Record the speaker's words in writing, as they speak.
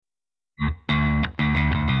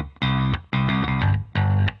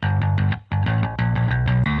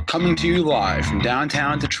Coming to you live from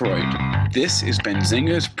downtown Detroit, this is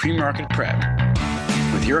Benzinga's PreMarket Prep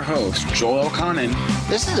with your host, Joel Elconin.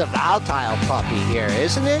 This is a volatile puppy here,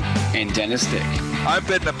 isn't it? And Dennis Dick. I'm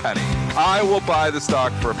bidding a penny. I will buy the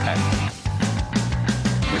stock for a penny.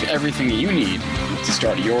 With everything you need to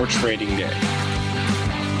start your trading day.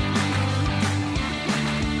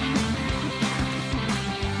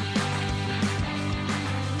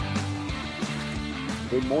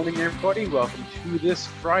 Good morning, everybody. Welcome to this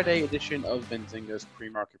Friday edition of Benzinga's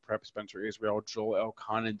PreMarket Prep. Spencer Israel, Joel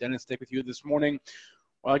Elconin, and Dennis Dick with you this morning.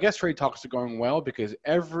 Well, I guess trade talks are going well because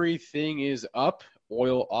everything is up,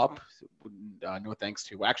 oil up. No thanks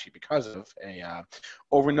to, actually, because of a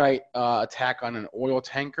overnight attack on an oil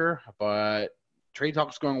tanker. But trade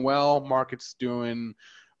talks going well. Market's doing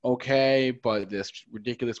okay, but this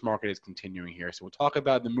ridiculous market is continuing here. So we'll talk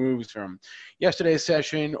about the moves from yesterday's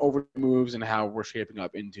session, over moves, and how we're shaping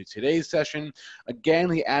up into today's session. Again,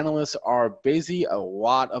 the analysts are busy. A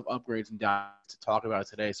lot of upgrades and downs to talk about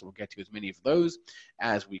today, so we'll get to as many of those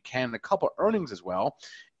as we can. A couple earnings as well.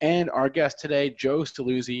 And our guest today, Joe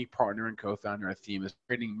Staluzzi, partner and co-founder of Theme, is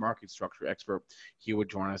trading market structure expert. He would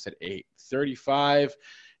join us at 8:35.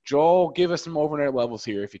 Joel, give us some overnight levels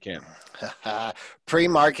here if you can.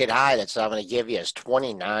 Pre-market high, that's what I'm going to give you, is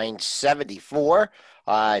 29.74.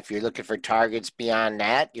 If you're looking for targets beyond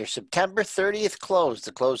that, your September 30th close,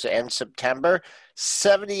 the close to end September,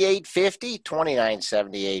 78.50,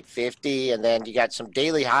 29.78.50. And then you got some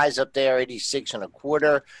daily highs up there,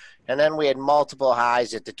 86.25. And then we had multiple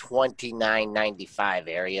highs at the 29.95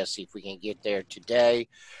 area. See if we can get there today.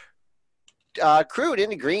 Crude in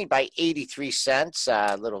the green by 83 cents.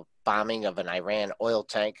 A little bombing of an Iran oil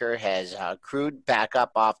tanker has crude back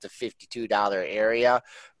up off the $52 area.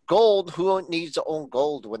 Gold, who needs to own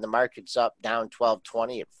gold when the market's up, down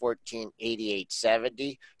 12.20 at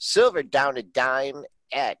 14.88.70. Silver down a dime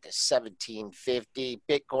at 17.50.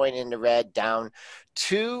 Bitcoin in the red, down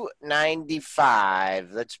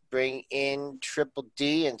 2.95. Let's bring in Triple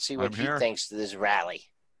D and see what he thinks to this rally.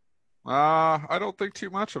 I don't think too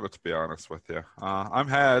much of it, to be honest with you. I'm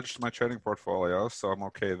hedged, my trading portfolio, so I'm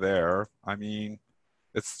okay there. I mean,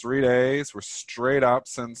 it's 3 days. We're straight up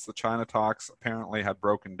since the China talks apparently had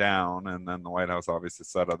broken down, and then the White House obviously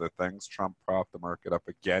said other things. Trump propped the market up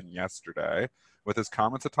again yesterday with his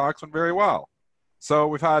comments. The talks went very well. So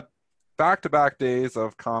we've had back-to-back days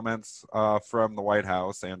of comments from the White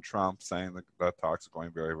House and Trump saying that talks are going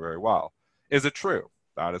very, very well. Is it true?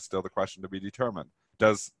 That is still the question to be determined.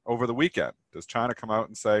 Over the weekend, does China come out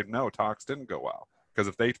and say, no, talks didn't go well? Because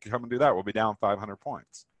if they come and do that, we'll be down 500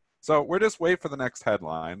 points. So we're just wait for the next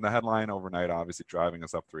headline. The headline overnight, obviously driving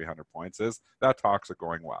us up 300 points, is that talks are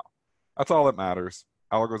going well. That's all that matters.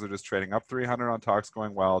 Algos are just trading up 300 on talks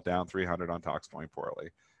going well, down 300 on talks going poorly.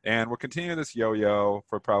 And we'll continue this yo-yo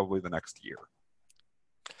for probably the next year.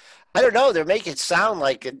 I don't know. They're making it sound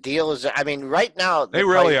like a deal is. I mean, right now they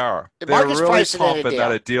really are. They're really pumping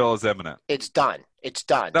that a deal is imminent. It's done. It's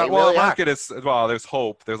done. The market is. Well, there's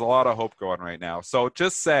hope. There's a lot of hope going right now. So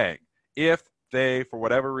just saying, if they, for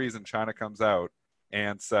whatever reason, China comes out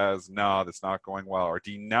and says no, that's not going well, or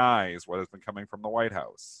denies what has been coming from the White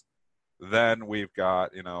House, then we've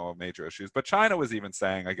got major issues. But China was even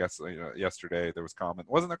saying, I guess yesterday there was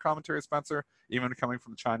wasn't there commentary, Spencer, even coming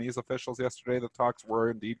from the Chinese officials yesterday that talks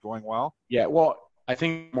were indeed going well? Yeah, well, I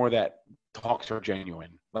think more that talks are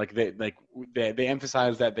genuine. Like they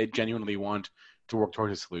emphasize that they genuinely want to work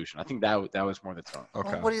towards a solution. I think that was more the tone.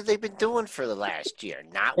 Okay. Well, what have they been doing for the last year?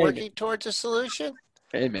 Not working towards a solution?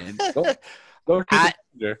 Hey man, go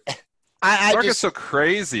Market's so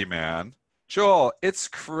crazy, man. Joel, it's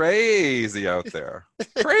crazy out there.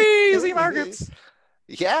 Crazy markets.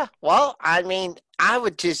 Yeah, well, I mean, I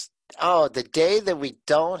would just, the day that we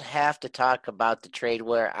don't have to talk about the trade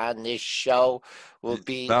war on this show will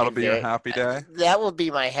be... That'll be your happy day? That will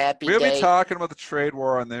be my happy day. We'll be talking about the trade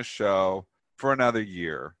war on this show for another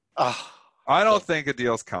year. Oh, I don't think a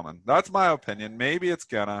deal's coming. That's my opinion. Maybe it's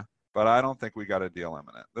gonna, but I don't think we got a deal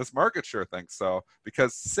imminent. This market sure thinks so,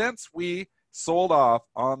 because since we sold off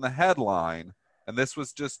on the headline, and this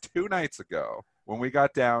was just 2 nights ago when we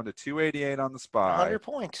got down to 288 on the SPY. 100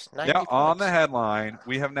 points. 90 yeah, points. On the headline,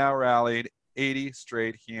 we have now rallied 80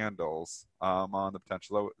 straight handles on the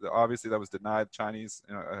potential. Obviously, that was denied. Chinese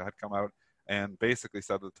had come out and basically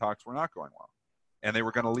said that the talks were not going well, and they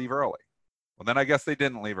were going to leave early. Well, then I guess they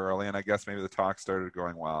didn't leave early, and I guess maybe the talks started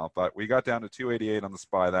going well. But we got down to 288 on the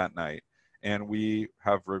SPY that night, and we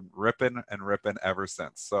have been ripping and ripping ever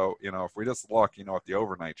since. So, if we just look, at the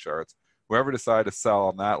overnight charts, whoever decided to sell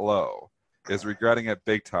on that low is regretting it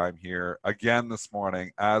big time here again this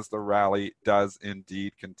morning as the rally does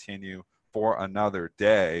indeed continue for another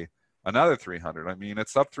day, another 300. I mean,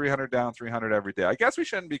 it's up 300, down 300 every day. I guess we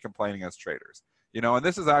shouldn't be complaining as traders, and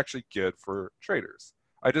this is actually good for traders.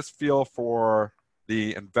 I just feel for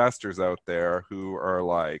the investors out there who are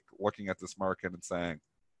like looking at this market and saying,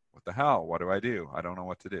 what the hell? What do? I don't know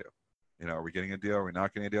what to do. Are we getting a deal? Are we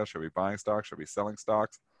not getting a deal? Should we be buying stocks? Should we be selling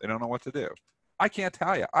stocks? They don't know what to do. I can't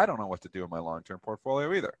tell you. I don't know what to do in my long-term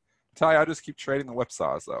portfolio either. I tell you, I just keep trading the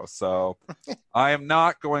whipsaws though. So I am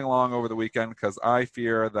not going long over the weekend because I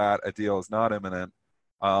fear that a deal is not imminent.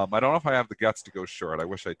 I don't know if I have the guts to go short. I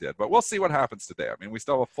wish I did, but we'll see what happens today. I mean, we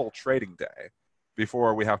still have a full trading day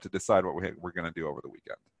before we have to decide what we're going to do over the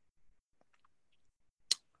weekend.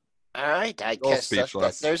 All right, I guess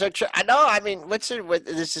speechless. there's I know. I mean, this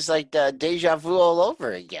is like deja vu all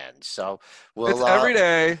over again. So it's every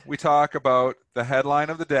day we talk about the headline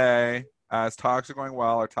of the day as talks are going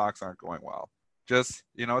well or talks aren't going well. Just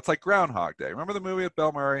it's like Groundhog Day. Remember the movie with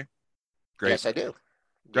Bill Murray? Great. Yes, I do.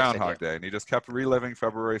 Groundhog Day, and he just kept reliving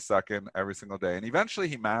February 2nd every single day, and eventually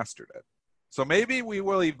he mastered it. So maybe we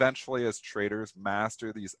will eventually, as traders,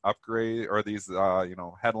 master these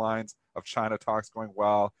headlines of China talks going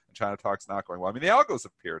well and China talks not going well. I mean, the algos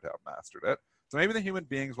appear to have mastered it. So maybe the human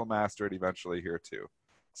beings will master it eventually here too.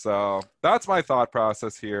 So that's my thought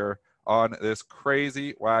process here on this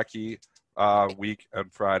crazy, wacky week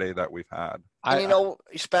and Friday that we've had. And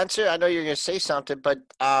Spencer, I know you're going to say something, but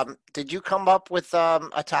did you come up with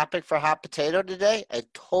a topic for hot potato today?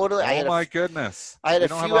 My goodness! I had a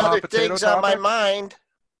few other things on my mind.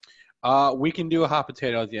 We can do a hot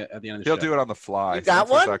potato at the end of the show. He'll do it on the fly. You got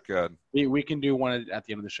one? That good. We can do one at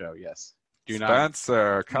the end of the show. Yes.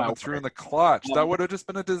 Spencer coming through in the clutch. That would have just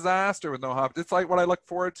been a disaster with no hot. It's like what I look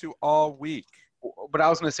forward to all week. But I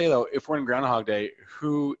was going to say though, if we're in Groundhog Day,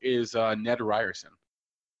 who is Ned Ryerson?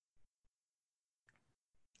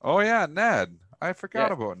 Oh yeah, Ned. I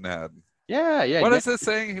forgot about Ned. Yeah. What is it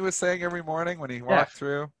saying? He was saying every morning when he walked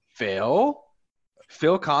through.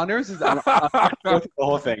 Phil Connors is I'm the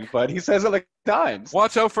whole thing, but he says it like times.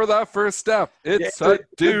 Watch out for that first step. It's a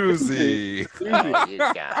doozy. You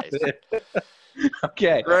guys.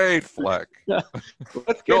 Okay. Great flick.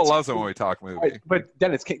 Bill loves it when we talk movie. Right, but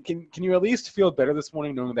Dennis, can you at least feel better this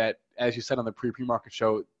morning knowing that, as you said on the pre-market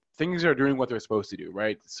show, things are doing what they're supposed to do,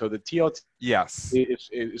 right? So the TLT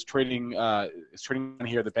is trading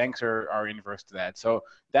here. The banks are inverse to that. So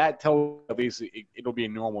that tells at least it'll be a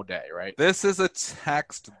normal day, right? This is a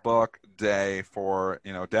textbook day for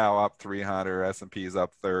Dow up 300, S&P's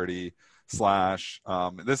up 30 slash.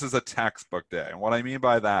 This is a textbook day, and what I mean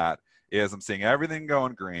by that is I'm seeing everything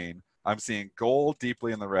going green. I'm seeing gold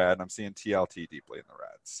deeply in the red, and I'm seeing TLT deeply in the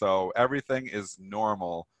red. So everything is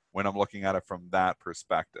normal when I'm looking at it from that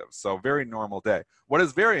perspective. So very normal day. What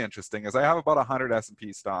is very interesting is I have about 100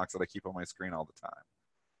 S&P stocks that I keep on my screen all the time.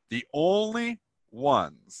 The only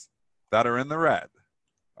ones that are in the red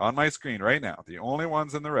on my screen right now, the only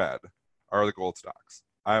ones in the red are the gold stocks.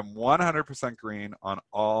 I'm 100% green on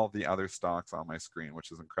all the other stocks on my screen,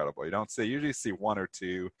 which is incredible. You usually see one or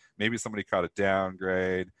two, maybe somebody caught a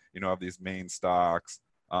downgrade, of these main stocks.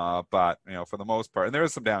 But for the most part, and there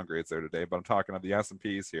is some downgrades there today, but I'm talking of the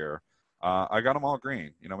S&Ps here. I got them all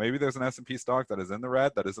green. Maybe there's an S&P stock that is in the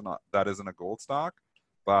red that isn't a gold stock,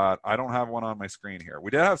 but I don't have one on my screen here.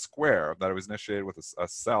 We did have Square that was initiated with a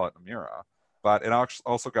sell at Nomura, but it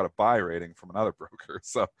also got a buy rating from another broker,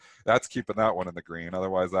 so that's keeping that one in the green.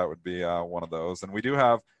 Otherwise, that would be one of those. And we do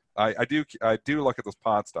have. I do look at those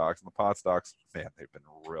pod stocks, and the pod stocks, man, they've been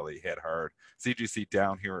really hit hard. CGC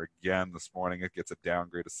down here again this morning. It gets a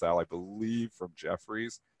downgrade to sell, I believe, from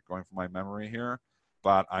Jefferies, going from my memory here.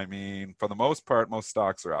 But, I mean, for the most part, most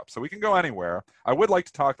stocks are up. So we can go anywhere. I would like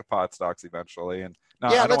to talk to pod stocks eventually. And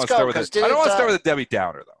I don't want to start with a Debbie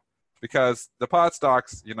Downer, though, because the pod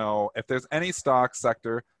stocks, if there's any stock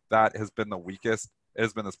sector that has been the weakest, it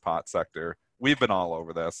has been this pot sector. We've been all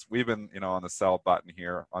over this. We've been, on the sell button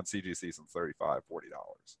here on CGC since $35,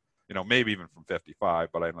 $40. Maybe even from 55,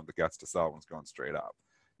 but I don't have the guts to sell when it's going straight up.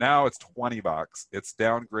 Now it's $20. It's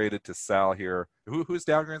downgraded to sell here. Who's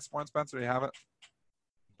downgraded this morning, Spencer? Do you have it?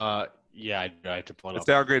 Yeah, I have to pull it up. It's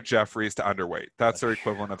downgraded Jefferies to underweight. That's their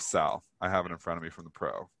equivalent of sell. I have it in front of me from the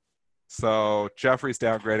pro. So Jefferies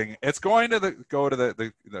downgrading. It's going to go to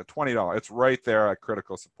the $20. It's right there at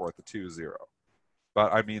critical support, the 2-0.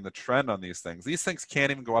 But, I mean, the trend on these things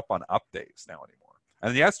can't even go up on up days now anymore.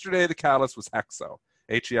 And yesterday, the catalyst was HEXO,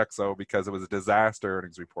 because it was a disaster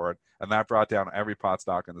earnings report, and that brought down every pot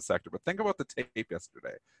stock in the sector. But think about the tape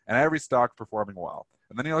yesterday, and every stock performing well.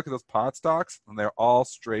 And then you look at those pot stocks, and they're all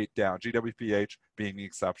straight down, GWPH being the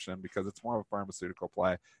exception because it's more of a pharmaceutical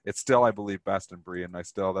play. It's still, I believe, best in breed, and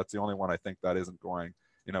that's the only one I think that isn't going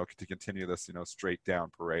to continue this, straight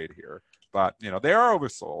down parade here. But, they are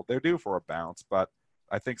oversold. They're due for a bounce. But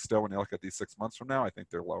I think still when you look at these 6 months from now, I think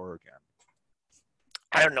they're lower again.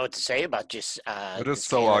 I don't know what to say about just it is this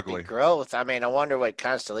so canopy ugly growth. I mean, I wonder what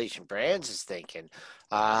Constellation Brands is thinking.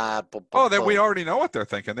 Then we already know what they're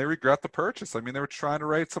thinking. They regret the purchase. I mean, they were trying to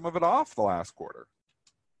write some of it off the last quarter.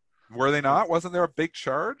 Were they not? Wasn't there a big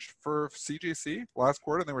charge for CGC last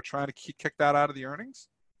quarter? And they were trying to kick that out of the earnings?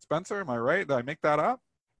 Spencer, am I right? Did I make that up?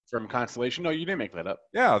 From Constellation? No, you didn't make that up.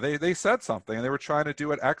 Yeah, they said something, and they were trying to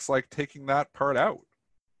do it like taking that part out.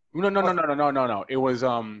 No. It was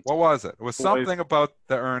What was it? It was something about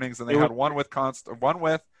the earnings, and they had one with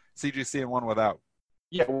CGC and one without.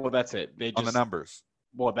 Yeah, well, that's it. They just, on the numbers.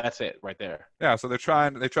 Well, that's it right there. Yeah, so they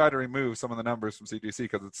tried to remove some of the numbers from CGC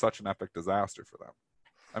because it's such an epic disaster for them.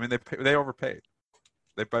 I mean, they overpaid.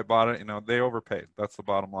 They bought it, they overpaid. That's the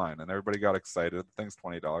bottom line, and everybody got excited. The thing's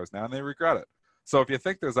 $20 now, and they regret it. So if you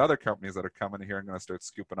think there's other companies that are coming here and going to start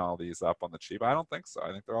scooping all these up on the cheap, I don't think so.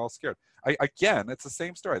 I think they're all scared. Again, it's the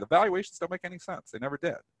same story. The valuations don't make any sense. They never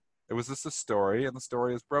did. It was just a story, and the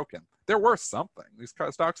story is broken. They're worth something. These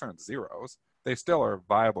stocks aren't zeros. They still are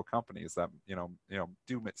viable companies that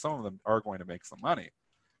some of them are going to make some money,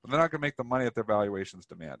 but they're not going to make the money that their valuations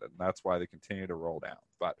demanded, and that's why they continue to roll down.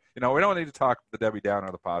 But we don't need to talk the Debbie Downer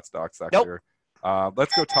of the pot stock sector. Nope.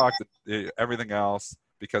 Let's go talk to everything else,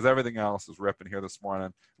 because everything else is ripping here this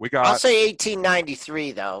morning. I'll say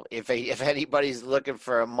 1893 though. If anybody's looking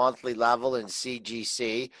for a monthly level in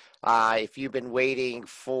CGC, if you've been waiting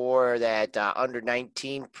for that under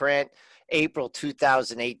 19 print, April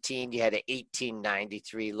 2018, you had an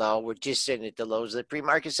 1893 low. We're just sitting at the lows of the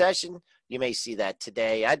pre-market session. You may see that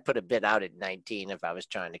today. I'd put a bid out at 19 if I was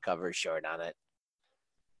trying to cover a short on it.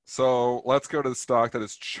 So let's go to the stock that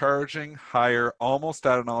is charging higher, almost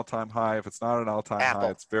at an all-time high. If it's not an all-time high,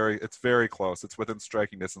 it's very close. It's within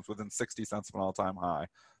striking distance, within 60 cents of an all-time high.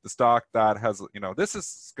 The stock that has, this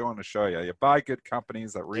is going to show you buy good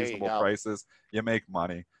companies at reasonable prices, you make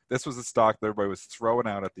money. This was a stock that everybody was throwing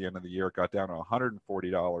out at the end of the year. It got down to $140,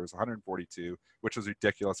 $142, which is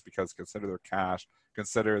ridiculous because consider their cash,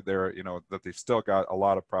 consider their, that they've still got a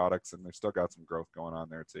lot of products and they've still got some growth going on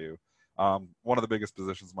there too. One of the biggest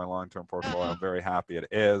positions in my long-term portfolio. I'm very happy it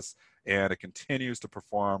is, and it continues to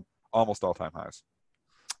perform almost all-time highs.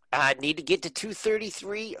 I need to get to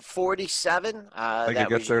 233.47. Think it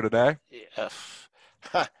gets there today?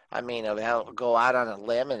 I mean, I'll go out on a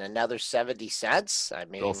limb and another 70 cents. I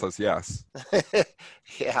mean, Bill says yes.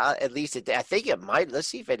 Yeah, at least I think it might. Let's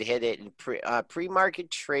see if it hit it in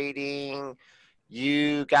pre-market trading.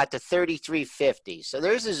 You got to 33.50. So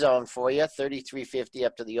there's a zone for you, 33.50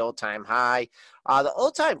 up to the all-time high. The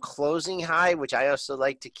all-time closing high, which I also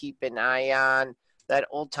like to keep an eye on, that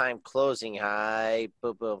all-time closing high,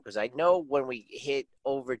 boom, boom, because I know when we hit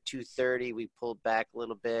over 230, we pulled back a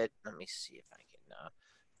little bit. Let me see if I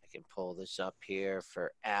can pull this up here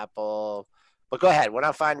for Apple. But go ahead. When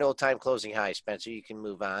I find all-time closing high, Spencer, you can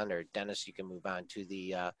move on, or Dennis, you can move on to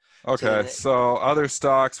the okay, so other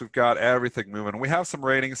stocks, we've got everything moving. We have some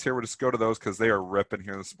ratings here. We'll just go to those because they are ripping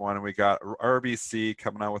here this morning. We got RBC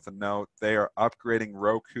coming out with a note. They are upgrading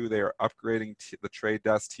Roku. They are upgrading the Trade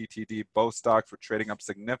Desk TTD. Both stocks were trading up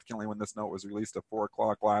significantly when this note was released at 4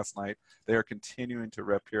 o'clock last night. They are continuing to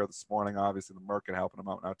rip here this morning. Obviously, the market helping them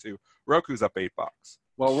out now too. Roku's up $8.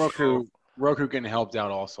 Well, Roku getting helped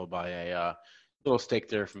out also by a little stake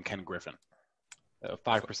there from Ken Griffin, a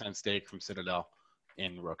 5% stake from Citadel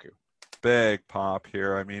in Roku. Big pop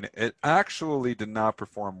here. I mean, it actually did not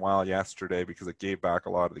perform well yesterday because it gave back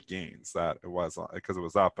a lot of the gains that it was, because it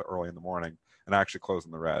was up early in the morning and actually closed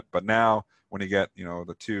in the red. But now when you get,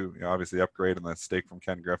 the two, obviously the upgrade and the stake from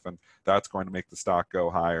Ken Griffin, that's going to make the stock go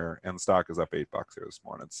higher, and the stock is up $8 here this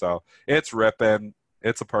morning. So it's ripping.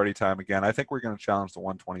 It's a party time again. I think we're going to challenge the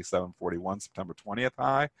 127.41 September 20th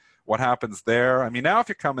high. What happens there? I mean, now if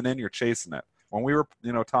you're coming in, you're chasing it. When we were,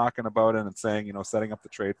 talking about it and saying, setting up the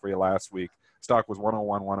trade for you last week, stock was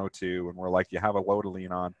 101, 102, and we're like, you have a low to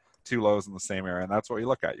lean on, two lows in the same area, and that's what you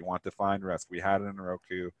look at. You want defined risk. We had it in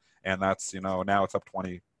Roku, and that's, now it's up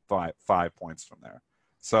 25 points from there.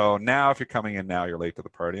 So now if you're coming in now, you're late to the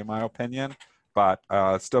party, in my opinion. But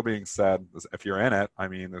still being said, if you're in it, I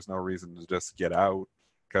mean, there's no reason to just get out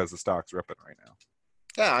because the stock's ripping right now.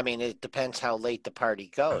 Yeah, I mean, it depends how late the party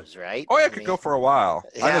goes, right? Oh, yeah, it could go for a while.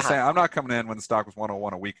 Yeah. I'm just saying, I'm not coming in when the stock was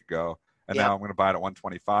 101 a week ago, and now I'm going to buy it at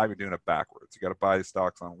 125. You're doing it backwards. You got to buy the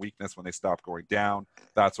stocks on weakness when they stop going down.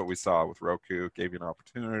 That's what we saw with Roku. Gave you an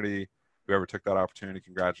opportunity. Whoever took that opportunity,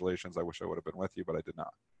 congratulations. I wish I would have been with you, but I did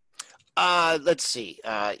not. Let's see.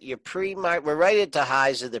 Your pre-market. We're right at the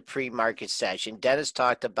highs of the pre-market session. Dennis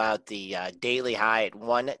talked about the daily high at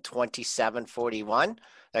 127.41.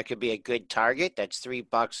 That could be a good target. That's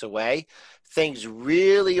 $3 away. Things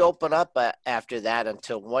really open up after that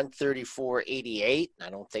until 134.88. I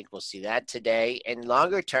don't think we'll see that today. And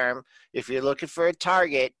longer term, if you're looking for a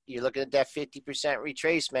target, you're looking at that 50%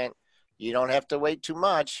 retracement. You don't have to wait too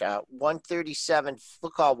much. 137.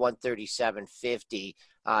 We'll call 137.50.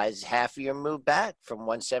 Is half of your move back from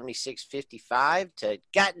 176.55 to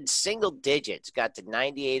gotten single digits, got to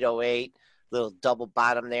 98.08, little double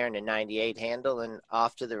bottom there in the 98 handle, and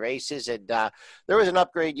off to the races. And there was an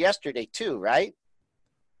upgrade yesterday too, right?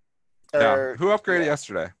 Yeah. Who upgraded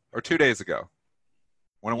yesterday or 2 days ago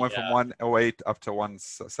when it went from 108 up to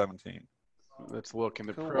 117? Let's look in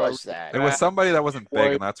the Who pro. was that? It was somebody that wasn't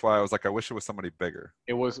big, and that's why I was like, I wish it was somebody bigger.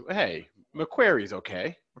 It was, hey, Macquarie's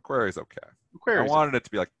okay. Macquarie's okay. I wanted it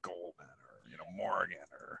to be like Goldman or Morgan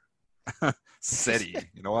or City.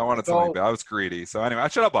 I wanted something big. I was greedy. So anyway, I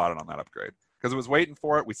should have bought it on that upgrade because it was waiting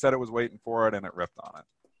for it. We said it was waiting for it, and it ripped on it.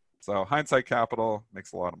 So hindsight capital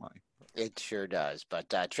makes a lot of money. It sure does. But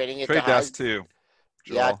trading at trade the highs, desk too.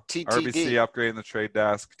 Joel. Yeah, TTD. RBC upgrading the trade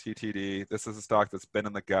desk. TTD. This is a stock that's been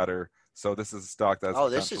in the gutter. So this is a stock that's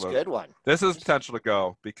this is a good one. This is potential to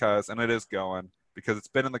go and it is going because it's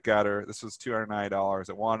been in the gutter. This was $290.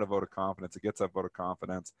 It wanted a vote of confidence. It gets that vote of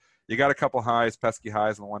confidence. You got a couple highs, pesky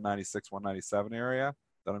highs in the 196, 197 area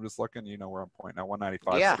that I'm just looking. Where I'm pointing now,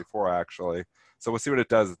 195.34 actually. So we'll see what it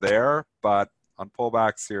does there. But on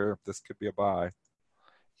pullbacks here, this could be a buy.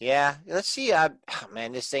 Yeah, let's see.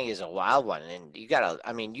 Man, this thing is a wild one, and you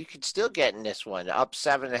could still get in this one up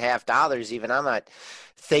 $7.50. Even I'm not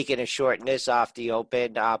thinking of shorting this off the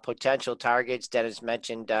open. Potential targets. Dennis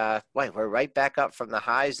mentioned. We're right back up from the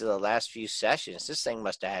highs of the last few sessions. This thing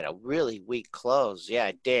must have had a really weak close. Yeah,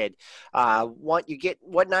 it did. You get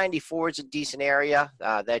 194 is a decent area.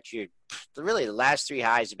 Really the last three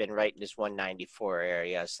highs have been right in this 194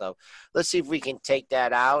 area. So let's see if we can take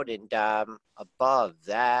that out and above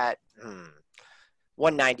that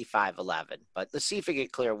 195.11. But let's see if we can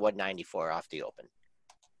clear 194 off the open.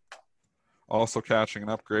 Also catching an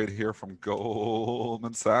upgrade here from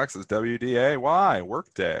Goldman Sachs is WDAY,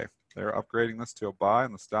 Workday. They're upgrading this to a buy,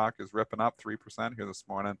 and the stock is ripping up 3% here this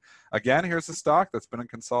morning. Again, here's a stock that's been in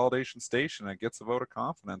consolidation station and it gets a vote of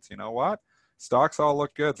confidence. You know what? Stocks all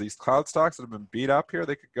look good. These cloud stocks that have been beat up here,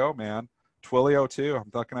 they could go, man. Twilio too.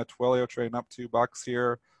 I'm looking at Twilio trading up $2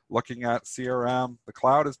 here. Looking at CRM. The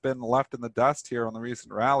cloud has been left in the dust here on the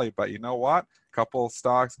recent rally, but you know what? A couple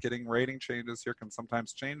stocks getting rating changes here can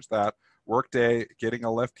sometimes change that. Workday getting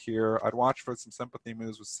a lift here. I'd watch for some sympathy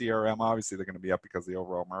moves with CRM. Obviously, they're going to be up because of the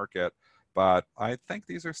overall market, but I think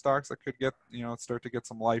these are stocks that could get, start to get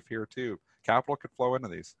some life here too. Capital could flow into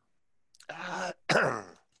these.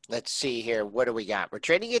 Let's see here. What do we got? We're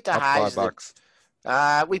trading at the up highs.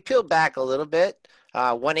 $5. We peeled back a little bit.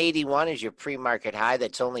 181 is your pre-market high.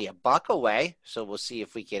 That's only $1 away. So we'll see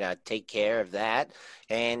if we can take care of that.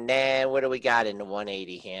 And then what do we got in the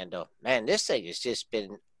 180 handle? Man, this thing has just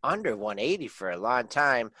been under 180 for a long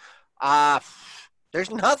time.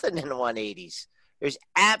 There's nothing in the 180s. There's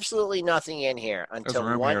absolutely nothing in here until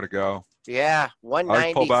there's room here to go. Yeah, 190.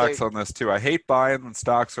 I pull backs on this too. I hate buying when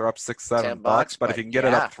stocks are up $6-7, but if you can get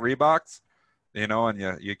it up $3,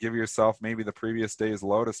 and you give yourself maybe the previous day's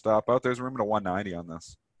low to stop out, there's room to 190 on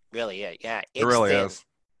this. Really, yeah. It really is.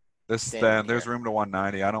 This thin. There's room to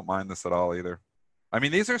 190. I don't mind this at all either. I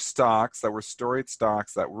mean, these are stocks that were storied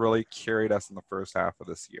stocks that really carried us in the first half of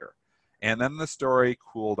this year, and then the story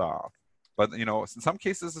cooled off. But, in some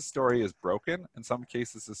cases, the story is broken. In some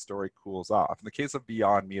cases, the story cools off. In the case of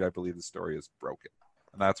Beyond Meat, I believe the story is broken.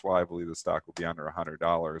 And that's why I believe the stock will be under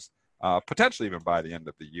 $100, potentially even by the end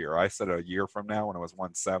of the year. I said a year from now when it was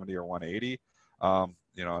 170 or 180,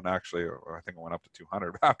 and actually I think it went up to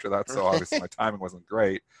 200 after that. So obviously my timing wasn't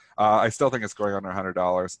great. I still think it's going under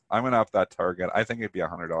 $100. I'm going to up that target. I think it'd be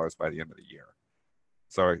 $100 by the end of the year.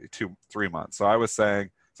 Sorry, 3 months. So I was saying,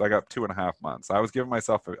 so I got 2.5 months. I was giving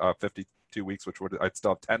myself 52 weeks, which I'd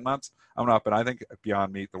still have 10 months. I'm up, and I think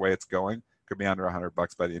Beyond Meat, the way it's going, could be under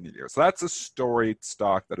 $100 by the end of the year. So that's a storied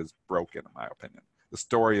stock that is broken, in my opinion. The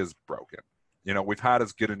story is broken. We've had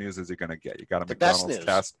as good a news as you're going to get. You got a McDonald's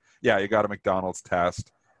test. Yeah, you got a McDonald's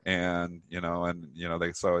test, and you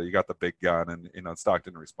got the big gun, and the stock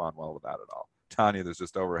didn't respond well to that at all. Telling you, there's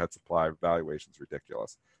just overhead supply. Valuation's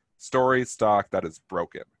ridiculous. Story stock that is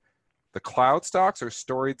broken. The cloud stocks are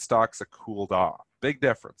storied stocks that cooled off. Big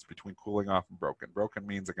difference between cooling off and broken. Broken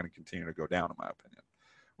means they're going to continue to go down, in my opinion.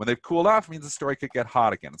 When they've cooled off, it means the story could get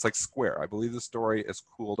hot again. It's like Square. I believe the story is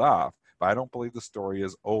cooled off, but I don't believe the story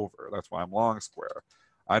is over. That's why I'm long Square.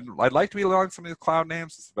 I'd like to be long some of these cloud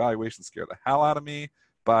names. This valuation scare the hell out of me,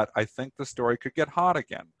 but I think the story could get hot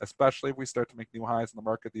again, especially if we start to make new highs in the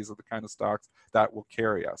market. These are the kind of stocks that will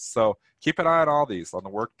carry us. So keep an eye on all these, on the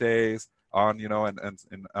work days, on, you know, and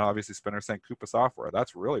obviously Spinner saying Coupa Software.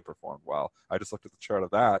 That's really performed well. I just looked at the chart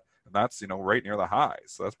of that, and that's, you know, right near the highs.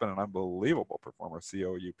 So that's been an unbelievable performer,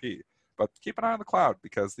 COUP. But keep an eye on the cloud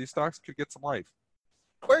because these stocks could get some life.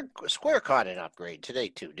 Square caught an upgrade today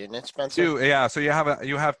too, didn't it, Spencer? Yeah. So you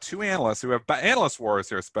have two analysts who have analyst wars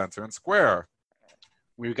here, Spencer and Square.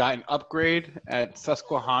 We've got an upgrade at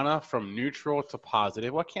Susquehanna from neutral to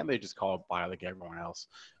positive. Why can't they just call it buy like everyone else?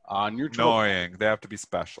 Neutral. Annoying. They have to be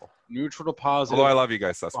special. Neutral to positive. Although I love you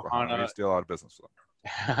guys, Susquehanna. I used to do a lot of business with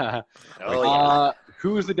them.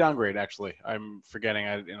 Who is the downgrade? Actually, I'm forgetting.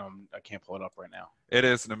 I can't pull it up right now. It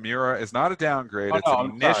is Nomura. It's not a downgrade. It's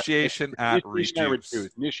an initiation at reduce.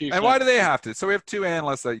 And why do they have to? So we have two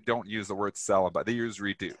analysts that don't use the word sell, but they use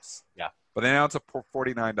reduce. Yeah. But they announced a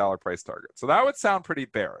 $49 price target. So that would sound pretty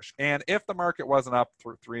bearish. And if the market wasn't up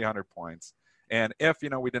for 300 points, and if, you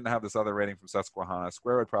know, we didn't have this other rating from Susquehanna,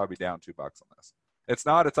 Square would probably be down $2 on this. It's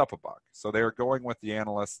not, it's up $1. So they're going with the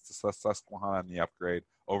analysts, Susquehanna and the upgrade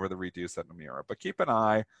over the reduce at Nomura. But keep an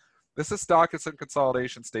eye. This is stock that's in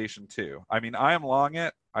consolidation station 2. I mean, I am long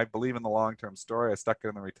it. I believe in the long-term story. I stuck it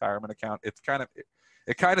in the retirement account. It kind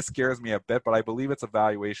of scares me a bit, but I believe it's a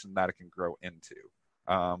valuation that it can grow into.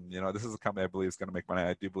 You know, this is a company I believe is going to make money.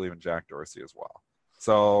 I do believe in Jack Dorsey as well.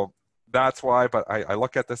 So that's why, but I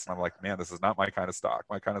look at this and I'm like, man, this is not my kind of stock.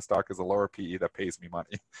 My kind of stock is a lower PE that pays me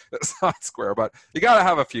money. It's not Square, but you got to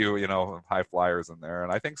have a few, you know, high flyers in there.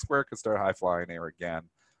 And I think Square could start high flying there again.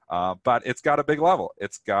 But it's got a big level.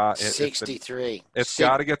 It's got 63. It's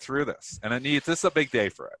got to get through this. And this is a big day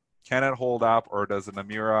for it. Can it hold up, or does the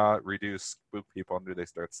Nomura reduce, spook people, and do they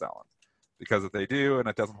start selling? Because if they do and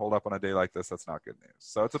it doesn't hold up on a day like this, that's not good news.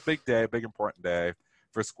 So it's a big day, a big important day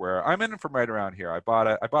for Square. I'm in it from right around here. I bought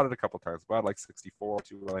it a couple times. I bought like 64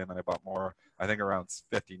 too early, and then I bought more, I think around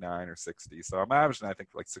 59 or 60. So I'm averaging, I think,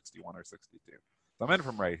 like 61 or 62. So I'm in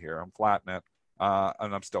from right here. I'm flattening it.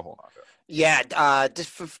 And I'm still holding on to it. Yeah, just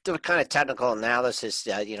for the kind of technical analysis,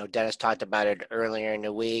 you know, Dennis talked about it earlier in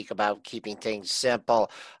the week about keeping things simple.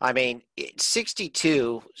 I mean,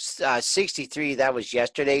 62, 63, that was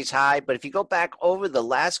yesterday's high. But if you go back over the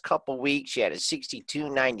last couple weeks, you had a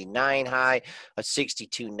 62.99 high, a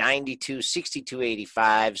 62.92,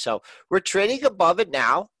 62.85. So we're trading above it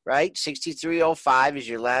now, right? 63.05 is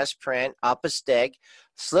your last print, up a stick.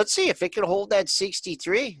 So let's see if it can hold that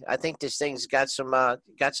 63. I think this thing's got some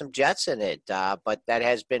jets in it, but that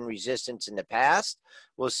has been resistance in the past.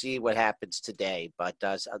 We'll see what happens today. But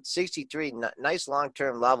 63, nice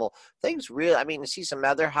long-term level. Things really, I mean, I see some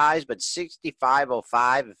other highs, but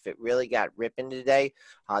 65.05, if it really got ripping today,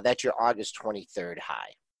 that's your August 23rd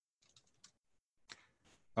high.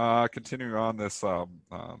 Continuing on this,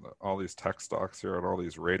 all these tech stocks here and all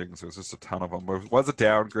these ratings, there's just a ton of them. It was a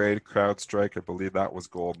downgrade. CrowdStrike, I believe that was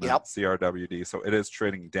Goldman, yep. CRWD. So it is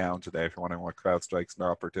trading down today. If you're wondering why CrowdStrike's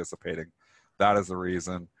not participating, that is the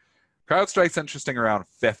reason. CrowdStrike's interesting around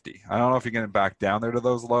 50. I don't know if you're getting back down there to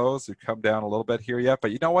those lows. You've come down a little bit here yet, but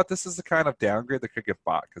you know what? This is the kind of downgrade that could get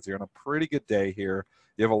bought because you're in a pretty good day here.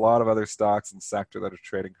 You have a lot of other stocks in the sector that are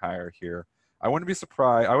trading higher here. I wouldn't be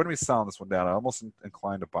surprised. I wouldn't be selling this one down. I'm almost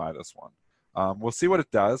inclined to buy this one. We'll see what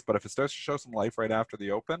it does, but if it starts to show some life right after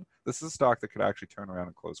the open, this is a stock that could actually turn around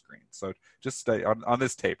and close green. So just stay on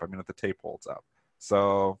this tape. I mean, if the tape holds up.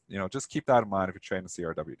 So, you know, just keep that in mind if you're trading the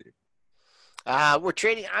CRWD. We're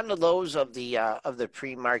trading on the lows of the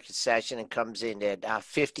pre-market session and comes in at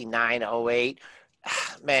 59.08.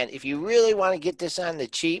 Man, if you really want to get this on the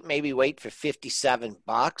cheap, maybe wait for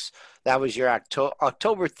 $57. That was your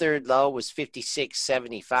October 3rd low was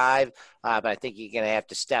 56.75. But I think you're going to have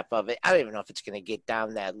to step up it. I don't even know if it's going to get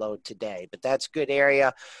down that low today, but that's a good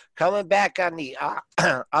area. Coming back on the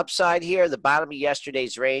upside here, the bottom of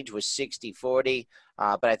yesterday's range was 60.40.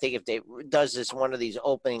 But I think if they does this one of these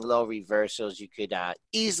opening low reversals, you could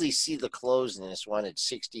easily see the close in this one at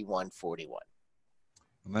 61.41.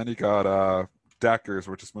 And then you got Deckers.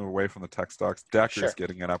 We'll just move away from the tech stocks. Deckers Sure.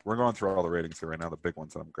 getting it up. We're going through all the ratings here right now, the big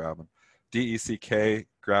ones that I'm grabbing. DECK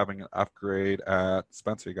grabbing an upgrade at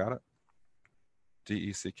Spencer. You got it?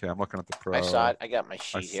 DECK. I'm looking at the pro. I saw it. I got my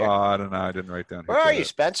sheet here. I saw it, and I didn't write down. Where are you,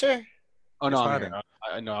 Spencer? Oh, no, I'm Finding. here.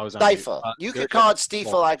 I know I was on Stifle. You can call it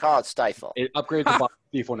Stiefel. I call it Stifle. It upgrades to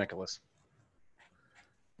Stifel Nicholas.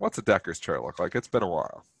 What's a Deckers chart look like? It's been a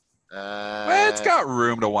while. It's got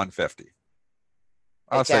room to 150.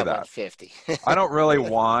 I'll say that. 150. I don't really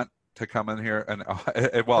want to come in here and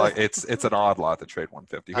it's an odd lot to trade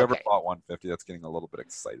 150. Whoever Okay. bought 150, that's getting a little bit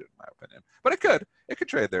excited in my opinion. But it could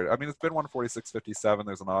trade there. I mean, it's been 146.57.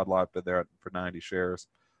 There's an odd lot bid there for 90 shares.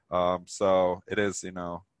 So it is,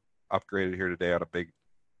 upgraded here today on a big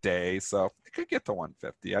day. So it could get to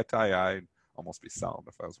 150. I tell you, I'd almost be selling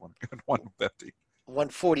if I was 150.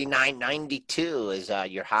 149.92 is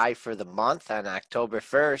your high for the month on October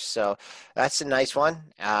 1st. So that's a nice one.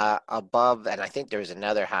 Above, and I think there's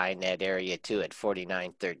another high in that area too at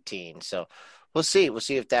 49.13. So we'll see. We'll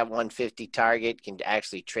see if that 150 target can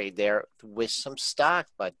actually trade there with some stock.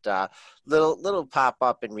 But little pop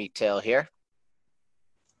up in retail here.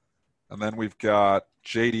 And then we've got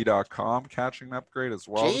JD.com catching an upgrade as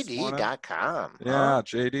well. JD.com. Yeah, huh?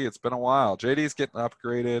 JD. It's been a while. JD's getting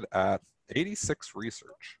upgraded at 86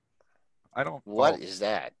 Research. I don't. What is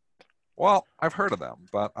that? Well, I've heard of them,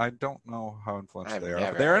 but I don't know how influential I've they are.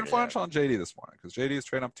 never But they're heard of influential on JD this morning because JD is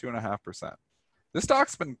trading up 2.5%. This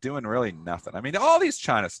stock's been doing really nothing. I mean, all these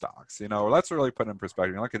China stocks, let's really put it in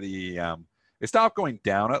perspective. Look at the EM. They stopped going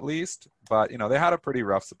down at least, but they had a pretty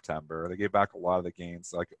rough September. They gave back a lot of the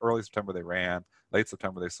gains. Like early September they ran, late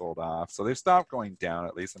September they sold off. So they stopped going down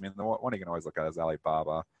at least. I mean, the one you can always look at is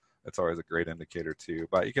Alibaba. It's always a great indicator too.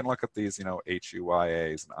 But you can look at these,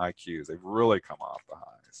 HUYAs and IQs. They've really come off the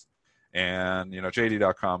highs. And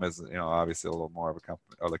JD.com is obviously a little more of a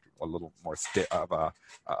company, or like a little more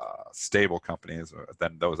stable companies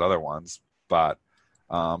than those other ones. But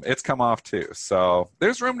it's come off too. So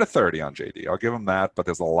there's room to 30 on JD. I'll give them that, but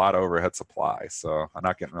there's a lot of overhead supply. So I'm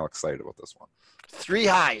not getting real excited about this one. Three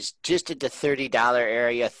highs just at the $30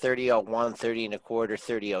 area, 30.01, 30 and a quarter,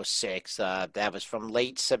 30.06. That was from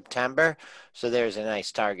late September. So there's a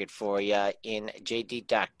nice target for you in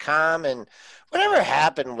JD.com. And whatever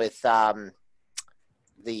happened with was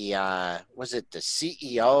it the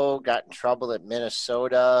CEO got in trouble at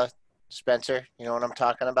Minnesota? Spencer, you know what I'm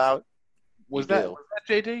talking about? Was that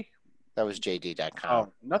JD? That was JD.com.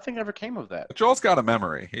 Oh, nothing ever came of that. Joel's got a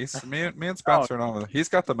memory. He's me and Spencer. He's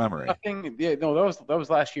got the memory. Nothing. Yeah, no, that was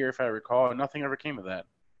last year, if I recall. Nothing ever came of that.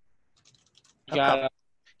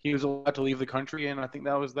 He was allowed to leave the country, and I think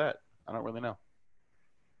that was that. I don't really know.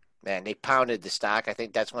 Man, they pounded the stock. I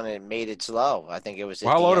think that's when it made its low. I think it was.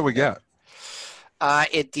 How low did we get?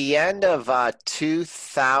 At the end of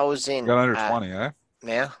 2000. Got under 20, eh?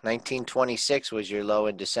 Yeah, 1926 was your low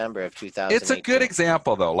in December of 2000. It's a good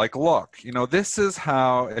example, though. Like, look, this is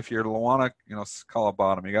how, if you want to, call a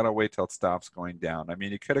bottom, you got to wait till it stops going down. I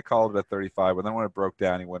mean, you could have called it at 35, but then when it broke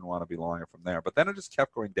down, you wouldn't want to be long it from there. But then it just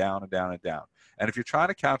kept going down and down and down. And if you're trying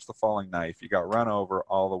to catch the falling knife, you got run over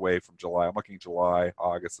all the way from July. I'm looking July,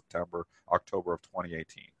 August, September, October of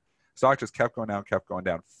 2018. Stock just kept going down, kept going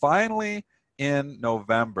down. Finally, in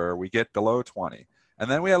November, we get below 20. And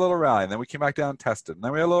then we had a little rally, and then we came back down and tested. And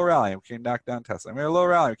then we had a little rally, and we came back down and tested. And we had a little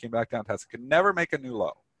rally, and we came back down and tested. Could never make a new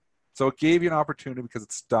low. So it gave you an opportunity because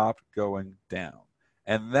it stopped going down.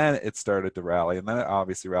 And then it started to rally, and then it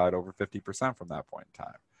obviously rallied over 50% from that point in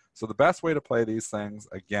time. So the best way to play these things,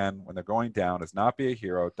 again, when they're going down, is not be a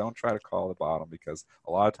hero. Don't try to call the bottom because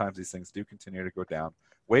a lot of times these things do continue to go down.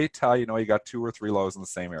 Wait till you got 2 or 3 lows in the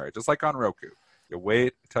same area, just like on Roku. You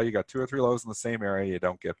wait till you got 2 or 3 lows in the same area, you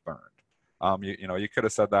don't get burned. You could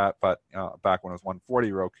have said that, but back when it was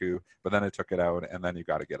 140 Roku, but then it took it out, and then you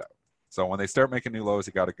got to get out. So when they start making new lows,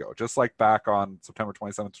 you got to go. Just like back on September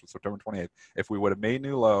 27th to September 28th, if we would have made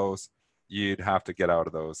new lows, you'd have to get out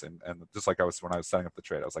of those. And just like when I was setting up the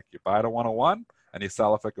trade, I was like, you buy at a 101, and you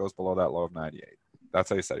sell if it goes below that low of 98. That's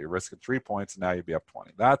how you set it. You're risking 3 points, and now you'd be up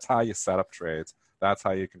 20. That's how you set up trades. That's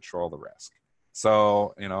how you control the risk.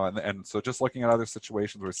 So, and so just looking at other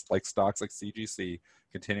situations where like stocks like CGC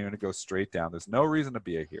continuing to go straight down, there's no reason to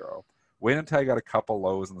be a hero. Wait until you got a couple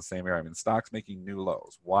lows in the same area. I mean, stocks making new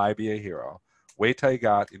lows. Why be a hero? Wait till you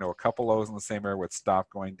got, a couple lows in the same area where it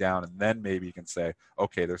stopped going down, and then maybe you can say,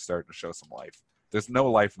 okay, they're starting to show some life. There's no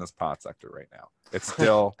life in this pot sector right now. It's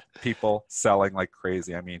still people selling like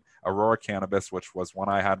crazy. I mean, Aurora Cannabis, which was one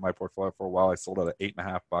I had in my portfolio for a while, I sold it at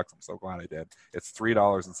 $8.50. I'm so glad I did. It's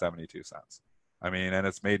 $3.72. I mean, and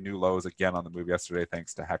it's made new lows again on the move yesterday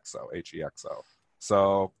thanks to Hexo, HEXO.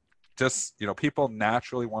 So just, people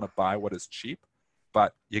naturally want to buy what is cheap,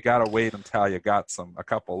 but you got to wait until you got a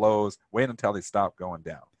couple lows, wait until they stop going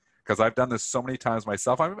down. Because I've done this so many times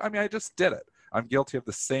myself. I just did it. I'm guilty of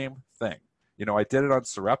the same thing. I did it on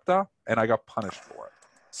Sarepta, and I got punished for it.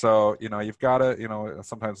 So, you've got to,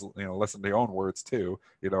 sometimes, listen to your own words too,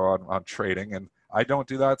 on trading. And I don't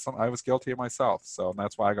do that. I was guilty of myself. So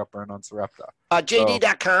that's why I got burned on Sarepta.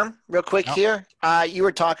 JD.com, real quick Yep. here. You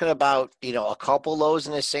were talking about, a couple lows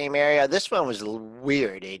in the same area. This one was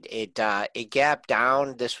weird. It gapped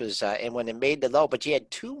down. This was, and when it made the low, but you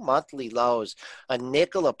had 2 monthly lows, a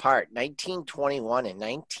nickel apart, 1921 and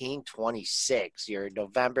 1926, your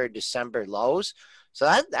November, December lows. So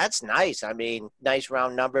that's nice. I mean, nice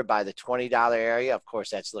round number by the $20 area. Of course,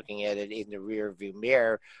 that's looking at it in the rear view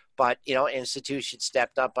mirror. But, institutions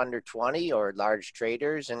stepped up under 20 or large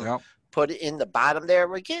traders and put it in the bottom there.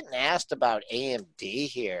 We're getting asked about AMD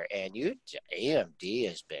here. And AMD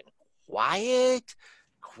has been quiet.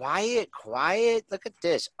 Look at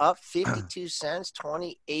this. Up 52 cents,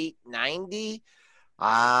 28.90.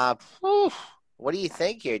 What do you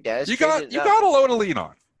think here, Dennis? You got a low to lean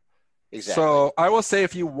on. Exactly. So I will say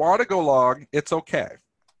if you want to go long, it's okay.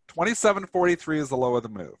 27.43 is the low of the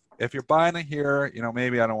move. If you're buying it here,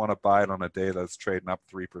 maybe I don't want to buy it on a day that's trading up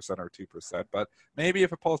 3% or 2%, but maybe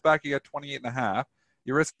if it pulls back, you get 28.5,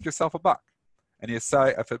 you risk yourself $1. And you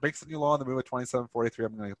say, if it makes a new low on the move at 27.43,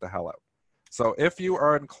 I'm going to get the hell out. So if you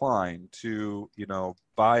are inclined to,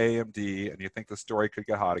 buy AMD and you think the story could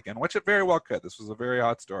get hot again, which it very well could. This was a very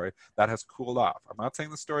hot story that has cooled off. I'm not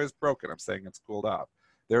saying the story is broken. I'm saying it's cooled off.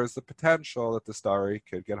 There is the potential that the story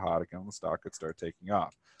could get hot again and the stock could start taking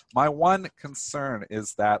off. My one concern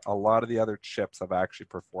is that a lot of the other chips have actually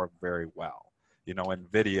performed very well.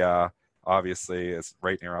 NVIDIA obviously is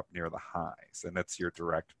right up near the highs, and it's your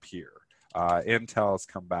direct peer. Intel has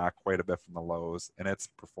come back quite a bit from the lows, and it's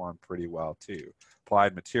performed pretty well too.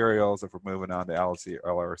 Applied Materials, if we're moving on to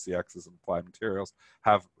LRCXs and Applied Materials,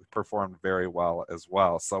 have performed very well as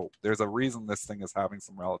well. So there's a reason this thing is having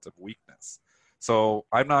some relative weakness. So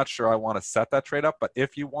I'm not sure I want to set that trade up, but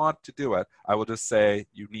if you want to do it, I will just say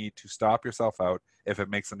you need to stop yourself out if it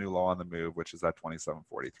makes a new low on the move, which is at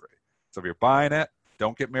 27.43. So if you're buying it,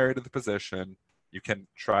 don't get married to the position. You can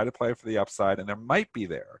try to play for the upside, and there might be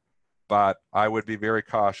there, but I would be very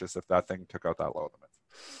cautious if that thing took out that low of the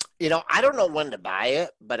move. I don't know when to buy it,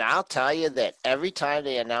 but I'll tell you that every time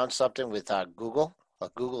they announce something with Google, a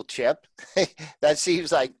Google chip, that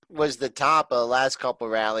seems like was the top of the last couple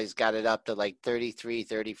rallies, got it up to like 33,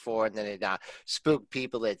 34, and then it spooked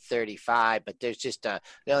people at 35. But there's just the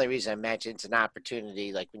only reason I mentioned it's an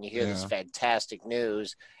opportunity, like when you hear this fantastic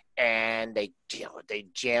news and they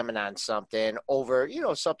jamming on something over,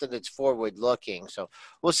 something that's forward looking. So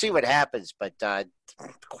we'll see what happens, but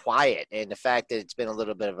quiet. And the fact that it's been a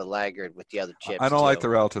little bit of a laggard with the other chips. I don't like the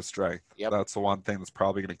relative strength. Yep. That's the one thing that's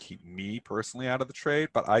probably going to keep me personally out of the trade.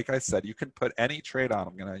 But like I said, you can put any trade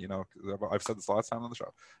on. I've said this last time on the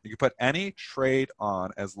show. You can put any trade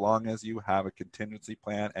on as long as you have a contingency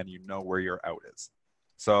plan and you know where your out is.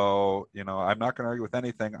 So, I'm not going to argue with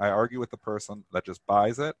anything. I argue with the person that just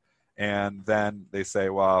buys it, and then they say,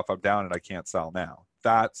 well, if I'm down it, I can't sell now.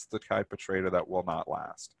 That's the type of trader that will not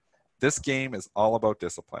last. This game is all about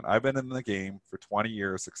discipline. I've been in the game for 20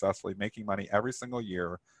 years successfully, making money every single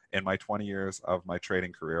year in my 20 years of my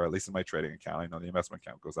trading career, at least in my trading account. I know the investment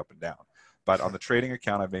account goes up and down. But on the trading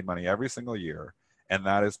account, I've made money every single year, and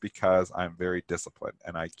that is because I'm very disciplined,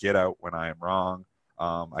 and I get out when I am wrong.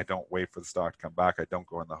 I don't wait for the stock to come back. I don't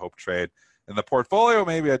go in the hope trade. In the portfolio,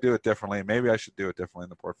 maybe I do it differently. Maybe I should do it differently in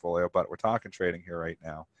the portfolio, but we're talking trading here right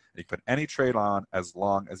now. You can put any trade on as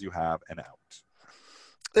long as you have an out.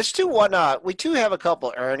 Let's do one. We do have a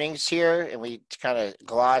couple earnings here, and we kind of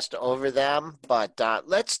glossed over them. But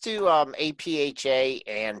let's do APHA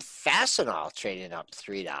and Fastenal trading up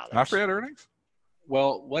 $3. After had earnings?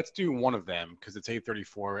 Well, let's do one of them because it's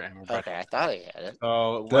 8:34 and we're okay. I thought he had it.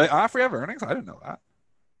 So did Afri have earnings? I didn't know that.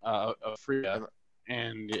 Freya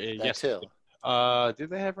and yes, too. Did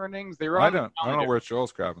they have earnings? They were. I don't know where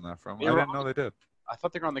Joel's grabbing that from. I didn't know they did. I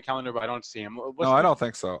thought they were on the calendar, but I don't see them. I don't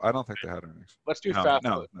think so. I don't think they had earnings. Let's do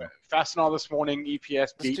Fastenal. Fastenal this morning.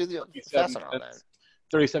 EPS beat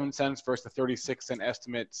 37 cents versus the 36-cent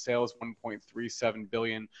estimate. Sales 1.37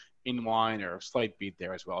 billion, in line or a slight beat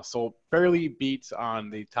there as well. So barely beats on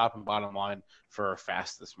the top and bottom line for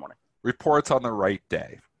Fast this morning. Reports on the right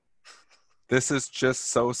day. This is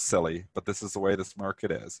just so silly, but this is the way this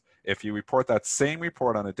market is. If you report that same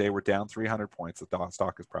report on a day we're down 300 points, the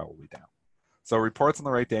stock is probably down. So reports on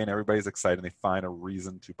the right day and everybody's excited and they find a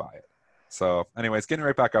reason to buy it. So anyways, getting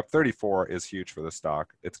right back up. 34 is huge for the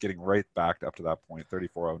stock. It's getting right back up to that point,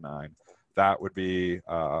 34.09. That would be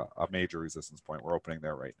a major resistance point. We're opening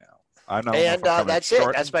there right now. And that's it.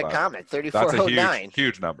 That's my comment, 34.09. That's a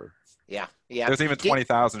huge number. Yeah. Yeah. There's even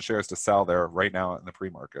 20,000 shares to sell there right now in the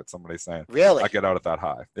pre-market. Somebody's saying, Really? I get out at that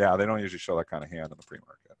high. Yeah, they don't usually show that kind of hand in the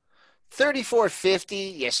pre-market.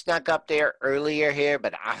 34.50. You snuck up there earlier here,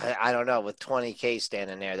 but I don't know. With 20K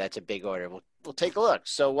standing there, that's a big order. We'll take a look.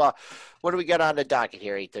 So, what do we got on the docket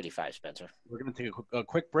here? 8:35, Spencer. We're going to take a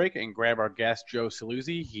quick break and grab our guest, Joe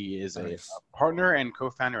Saluzzi. He is a partner and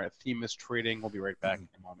co-founder at Themis Trading. We'll be right back in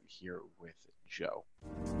a moment here with Joe.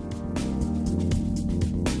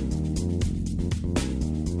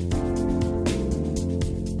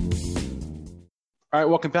 All right,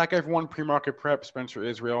 welcome back, everyone. Pre-Market Prep, Spencer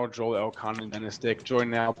Israel, Joel Elconin, and Dennis Dick, joined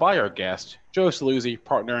now by our guest, Joe Saluzzi,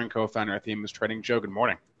 partner and co-founder at Themis Trading. Joe, good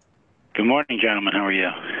morning. Good morning, gentlemen. How are you?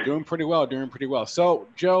 Doing pretty well. So,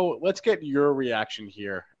 Joe, let's get your reaction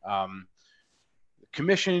here. The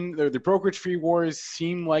brokerage fee wars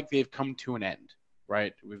seem like they've come to an end,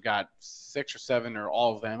 right? We've got 6 or 7 or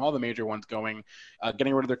all of them, all the major ones getting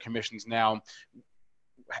rid of their commissions now.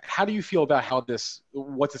 How do you feel about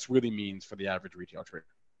what this really means for the average retail trader?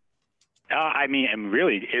 I mean,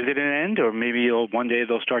 really, is it an end, or maybe one day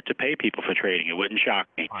they'll start to pay people for trading? It wouldn't shock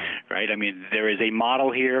me, right? I mean, there is a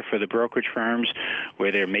model here for the brokerage firms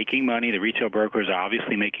where they're making money. The retail brokers are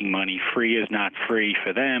obviously making money. Free is not free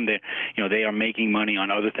for them. They are making money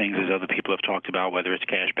on other things, as other people have talked about, whether it's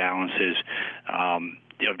cash balances,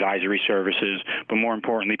 advisory services, but more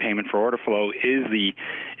importantly, payment for order flow is the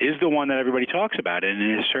one that everybody talks about, and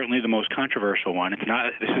it is certainly the most controversial one.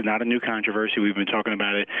 This is not a new controversy. We've been talking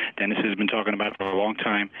about it. Dennis has been talking about it for a long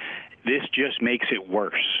time. This just makes it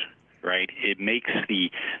worse, right? It makes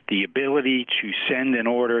the ability to send an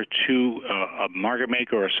order to a market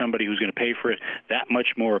maker or somebody who's going to pay for it that much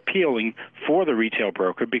more appealing for the retail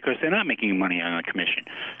broker, because they're not making money on a commission.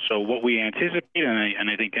 So what we anticipate, and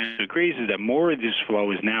I think Dennis agrees, is that more of this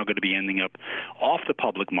flow is now going to be ending up off the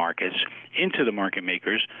public markets into the market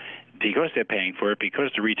makers, because they're paying for it,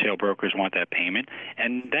 because the retail brokers want that payment,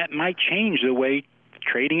 and that might change the way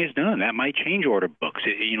trading is done. That might change order books.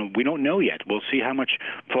 We don't know yet. We'll see how much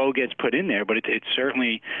flow gets put in there, but it's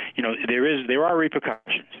certainly, there are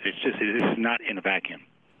repercussions. This is not in a vacuum.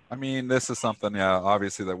 I mean, this is something,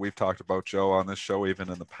 obviously that we've talked about, Joe, on this show even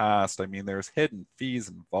in the past. I mean, there's hidden fees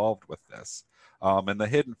involved with this. And the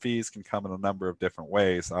hidden fees can come in a number of different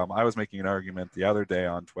ways. I was making an argument the other day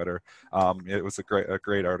on Twitter. It was a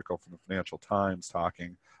great article from the Financial Times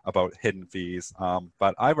talking about hidden fees.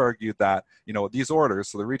 But I've argued that, these orders,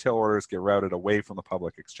 so the retail orders get routed away from the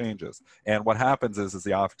public exchanges. And what happens is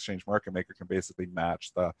the off-exchange market maker can basically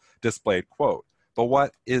match the displayed quote. But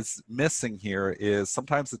what is missing here is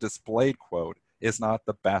sometimes the displayed quote is not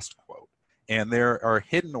the best quote. And there are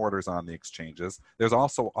hidden orders on the exchanges. There's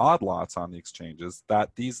also odd lots on the exchanges that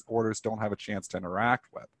these orders don't have a chance to interact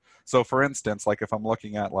with. So for instance, like if I'm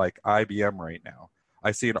looking at like IBM right now,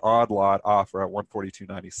 I see an odd lot offer at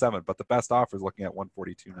 142.97, but the best offer is looking at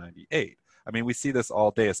 142.98. I mean, we see this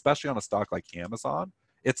all day, especially on a stock like Amazon.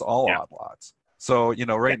 It's all odd lots. So,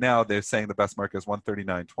 right now they're saying the best market is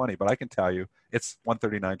 139.20, but I can tell you it's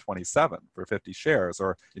 139.27 for 50 shares,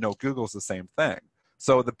 or, Google's the same thing.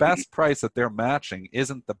 So the best price that they're matching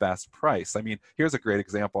isn't the best price. I mean, here's a great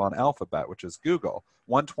example on Alphabet, which is Google.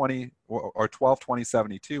 120 or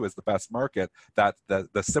 1220.72 is the best market that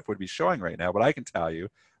the SIP would be showing right now. But I can tell you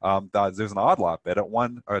that there's an odd lot bid at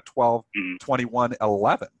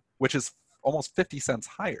 1221.11, which is almost 50 cents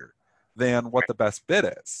higher than what the best bid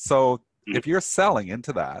is. So if you're selling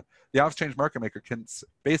into that, the off-exchange market maker can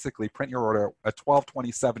basically print your order at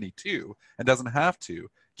 1220.72 and doesn't have to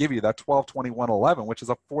give you that 1221.11, which is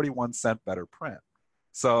a 41-cent better print.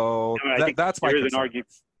 So that's my concern.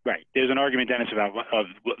 Right. There's an argument, Dennis, about of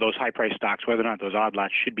those high-priced stocks, whether or not those odd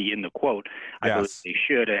lots should be in the quote. I believe they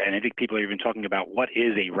should, and I think people are even talking about what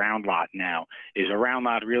is a round lot now. Is a round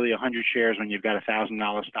lot really 100 shares when you've got a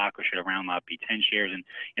 $1,000 stock, or should a round lot be 10 shares? And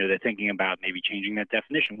they're thinking about maybe changing that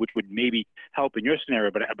definition, which would maybe help in your scenario.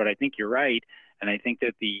 But I think you're right, and I think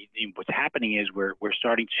that what's happening is we're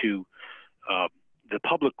starting to the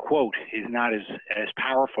public quote is not as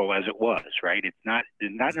powerful as it was, right? It's not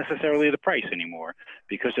necessarily the price anymore,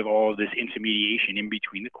 because of all of this intermediation in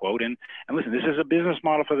between the quote and listen, this is a business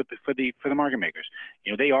model for the market makers.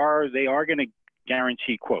 They are going to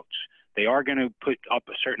guarantee quotes. They are going to put up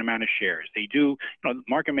a certain amount of shares. They do,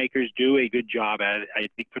 market makers do a good job at it. I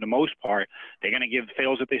think for the most part, they're going to give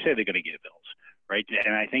fills that they say they're going to give bills. Right.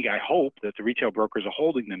 And I hope that the retail brokers are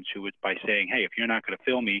holding them to it by saying, hey, if you're not going to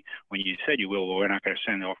fill me when you said you will, we're not going to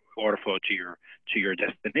send order flow to your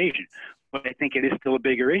destination. But I think it is still a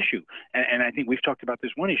bigger issue. And I think we've talked about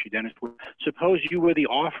this one issue, Dennis. Suppose you were the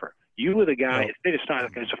offer. You were the guy, Well, say the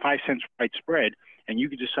stock is a 5 cents wide spread, and you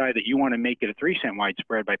could decide that you want to make it a 3 cent wide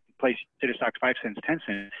spread by placing, say the stock's 5 cents, 10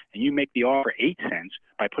 cents, and you make the offer 8 cents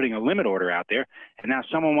by putting a limit order out there. And now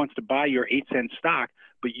someone wants to buy your 8-cent stock,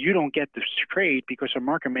 but you don't get the trade because a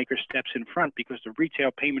market maker steps in front because the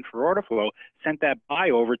retail payment for order flow sent that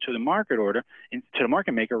buy over to the market order and to the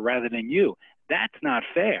market maker rather than you. That's not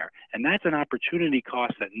fair, and that's an opportunity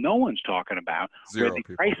cost that no one's talking about. Zero where the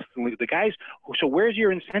people. price, the guys. So where's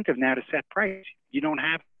your incentive now to set price? You don't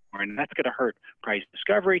have, and that's going to hurt price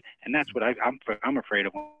discovery, and that's what I'm afraid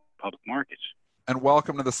of public markets. And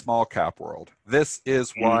welcome to the small cap world. This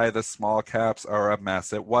is why the small caps are a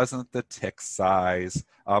mess. It wasn't the tick size.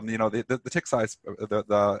 The tick size,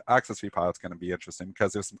 the access fee pilot's going to be interesting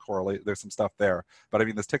because there's some stuff there. But I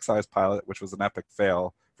mean, this tick size pilot, which was an epic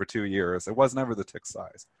fail for 2 years, it was never the tick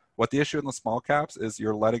size. What the issue in the small caps is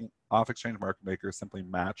you're letting off-exchange market makers simply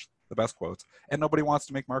match the best quotes, and nobody wants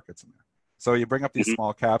to make markets in there. So you bring up these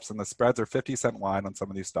small caps and the spreads are 50 cent wide on some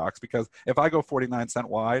of these stocks, because if I go 49 cent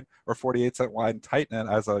wide or 48 cent wide and tighten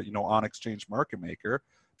it as a on exchange market maker,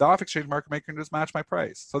 the off exchange market maker can just match my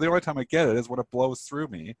price. So the only time I get it is when it blows through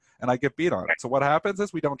me and I get beat on it. So what happens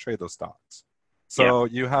is we don't trade those stocks. So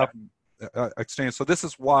you have exchange. So this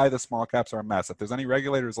is why the small caps are a mess. If there's any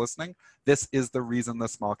regulators listening, this is the reason the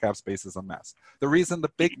small cap space is a mess. The reason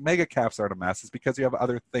the big mega caps aren't a mess is because you have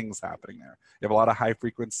other things happening there. You have a lot of high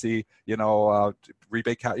frequency,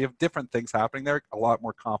 rebate cap. You have different things happening there. A lot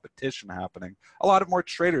more competition happening. A lot of more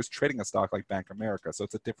traders trading a stock like Bank of America. So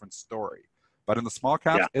it's a different story. But in the small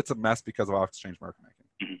caps, it's a mess because of off-exchange market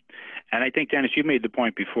making. And I think, Dennis, you made the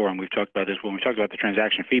point before, and we've talked about this when we talked about the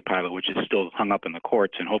transaction fee pilot, which is still hung up in the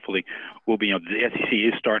courts, and hopefully will be, the SEC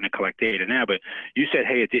is starting to collect data now, but you said,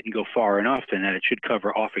 hey, it didn't go far enough and that it should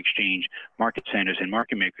cover off-exchange market centers and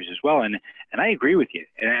market makers as well. And I agree with you.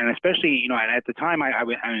 And especially, at the time, I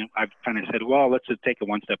kind of said, well, let's just take it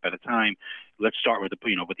one step at a time. Let's start with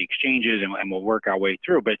with the exchanges and we'll work our way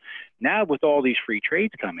through. But now with all these free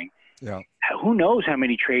trades coming, who knows how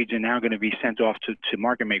many trades are now going to be sent off to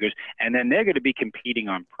market makers, and then they're going to be competing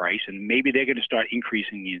on price, and maybe they're going to start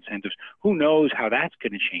increasing the incentives. Who knows how that's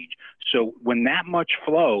going to change? So when that much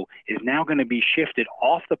flow is now going to be shifted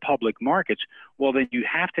off the public markets, well, then you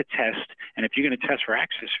have to test, and if you're going to test for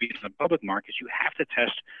access fees in the public markets, you have to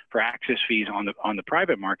test for access fees on the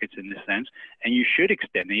private markets in this sense, and you should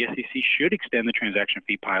extend, the SEC should extend the transaction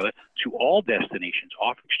fee pilot to all destinations,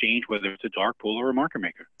 off exchange, whether it's a dark pool or a market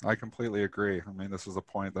maker. I completely agree. I mean, this was a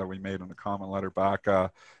point that we made in a comment letter back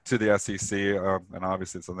to the SEC, and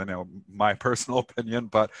obviously, so they know my personal opinion.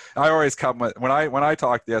 But I always come when I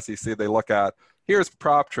talk to the SEC, they look at, here's a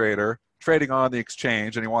prop trader trading on the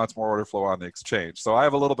exchange, and he wants more order flow on the exchange. So I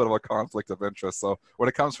have a little bit of a conflict of interest. So when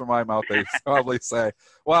it comes from my mouth, they probably say,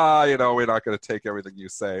 well, we're not going to take everything you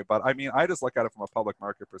say. But I mean, I just look at it from a public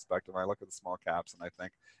market perspective. I look at the small caps, and I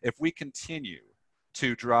think if we continue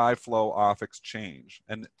to drive flow off exchange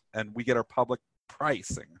and we get our public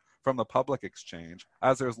pricing from the public exchange,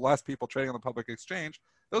 as there's less people trading on the public exchange,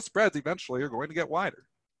 those spreads eventually are going to get wider.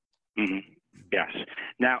 Yes.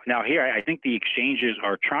 Now here, I think the exchanges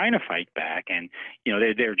are trying to fight back, and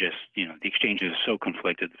they're just the exchanges are so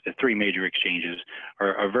conflicted. The three major exchanges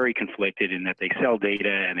are very conflicted in that they sell data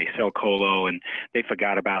and they sell colo, and they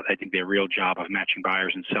forgot about, I think, their real job of matching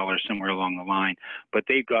buyers and sellers somewhere along the line. But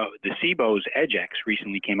the CBOE's EDGX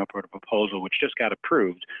recently came up with a proposal which just got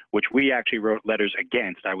approved, which we actually wrote letters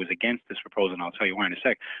against. I was against this proposal, and I'll tell you why in a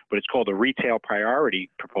sec. But it's called a retail priority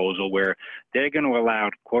proposal, where they're going to allow,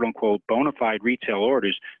 quote unquote, bona fide retail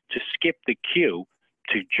orders to skip the queue,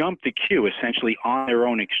 to jump the queue essentially on their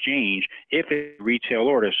own exchange if it's a retail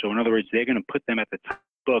order. So in other words, they're going to put them at the top of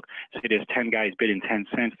the book. Say there's 10 guys bidding 10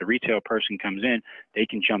 cents. The retail person comes in, they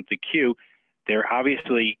can jump the queue. They're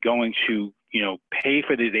obviously going to pay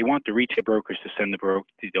for they want the retail brokers to send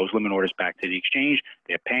those limit orders back to the exchange.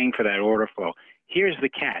 They're paying for that order flow. Here's the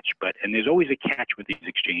catch, and there's always a catch with these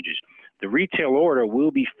exchanges. The retail order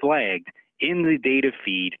will be flagged in the data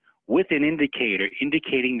feed with an indicator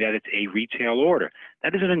indicating that it's a retail order.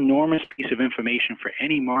 That is an enormous piece of information for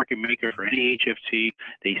any market maker, for any HFT.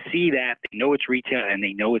 They see that, they know it's retail, and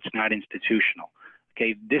they know it's not institutional.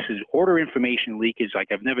 Okay, this is order information leakage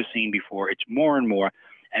like I've never seen before. It's more and more.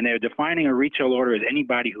 And they're defining a retail order as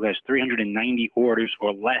anybody who has 390 orders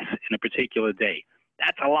or less in a particular day.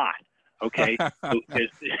 That's a lot. Okay, so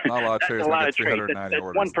not a lot of trades. That's a lot of trades.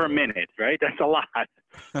 That's one per minute, right? That's a lot.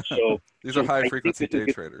 So these are high frequency day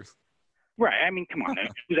traders. Right. I mean, come on.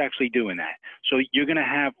 Who's actually doing that? So you're going to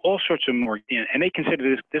have all sorts of more, and they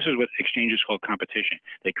consider this is what exchanges call competition.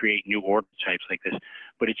 They create new order types like this,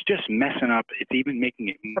 but it's just messing up. It's even making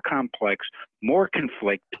it more complex, more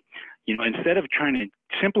conflicted. Instead of trying to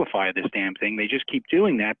simplify this damn thing, they just keep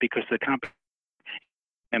doing that because the company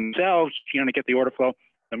themselves, to get the order flow.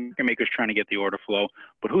 The market makers trying to get the order flow,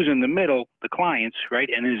 but who's in the middle? The clients, right?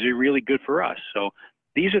 And is it really good for us? So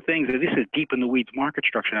these are things that this is deep in the weeds market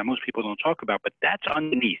structure that most people don't talk about, but that's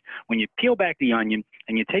underneath. When you peel back the onion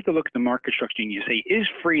and you take a look at the market structure and you say, is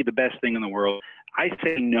free the best thing in the world? I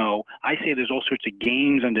say no. I say there's all sorts of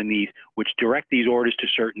games underneath which direct these orders to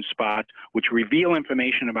certain spots, which reveal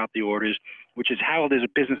information about the orders, which is how there's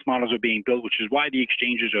business models are being built, which is why the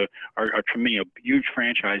exchanges are huge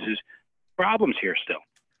franchises. Problems here still.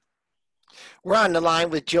 We're on the line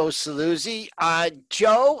with Joe Saluzzi.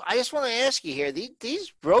 Joe, I just want to ask you here,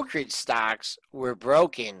 these brokerage stocks were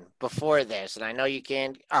broken before this, and I know you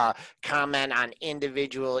can't comment on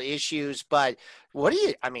individual issues, but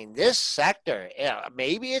this sector,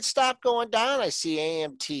 maybe it stopped going down. I see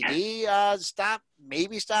AMTD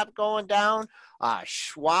stopped going down.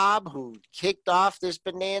 Schwab, who kicked off this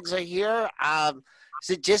bonanza here, is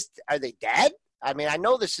it just, are they dead? I mean, I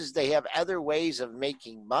know they have other ways of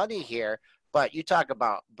making money here, but you talk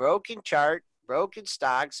about broken chart, broken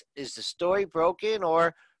stocks. Is the story broken,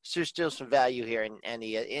 or is there still some value here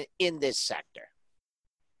in this sector?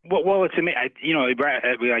 Well, it's like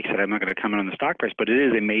I said, I'm not going to comment on the stock price, but it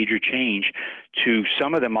is a major change to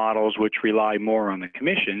some of the models which rely more on the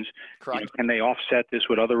commissions. Correct. Can they offset this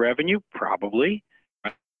with other revenue? Probably.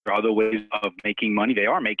 There are other ways of making money. They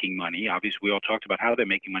are making money. Obviously, we all talked about how they're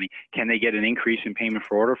making money. Can they get an increase in payment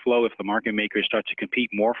for order flow if the market makers start to compete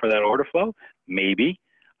more for that order flow? Maybe.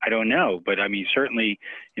 I don't know. But, I mean, certainly,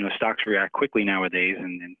 stocks react quickly nowadays,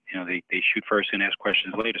 and they shoot first and ask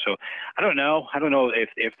questions later. So I don't know. I don't know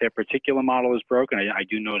if their particular model is broken. I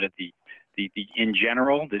do know that the in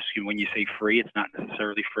general, when you say free, it's not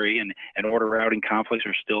necessarily free, and order routing conflicts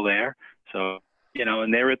are still there. So,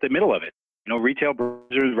 and they're at the middle of it. Retail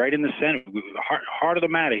brokers are right in the center, heart of the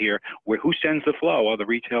matter here, where who sends the flow are the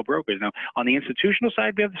retail brokers. Now, on the institutional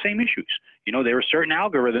side, we have the same issues. There are certain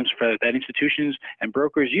algorithms that institutions and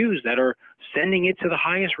brokers use that are sending it to the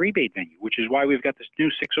highest rebate venue, which is why we've got this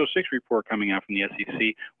new 606 report coming out from the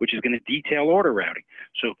SEC, which is going to detail order routing.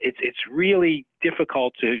 So it's really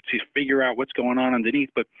difficult to figure out what's going on underneath,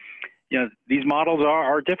 but these models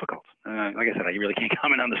are difficult. Like I said, I really can't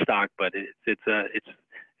comment on the stock, but it's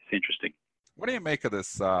interesting. What do you make of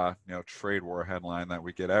this, trade war headline that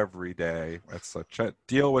we get every day? It's a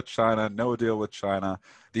deal with China, no deal with China.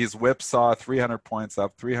 These whipsaw 300 points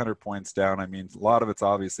up, 300 points down. I mean, a lot of it's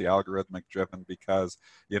obviously algorithmic driven because,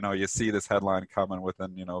 you see this headline coming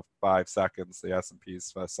within, 5 seconds, the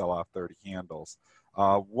S&Ps sell off 30 handles.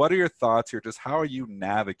 What are your thoughts here? Just how are you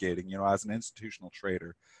navigating, as an institutional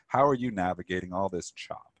trader, how are you navigating all this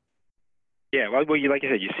chop? Yeah, well, like you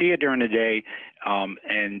said, you see it during the day,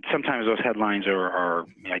 and sometimes those headlines are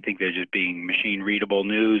I think they're just being machine-readable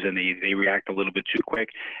news, and they react a little bit too quick.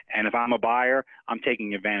 And if I'm a buyer, I'm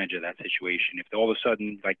taking advantage of that situation. If all of a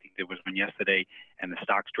sudden, like there was one yesterday, and the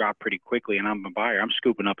stocks drop pretty quickly, and I'm a buyer, I'm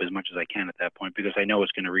scooping up as much as I can at that point because I know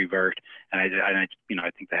it's going to revert, and I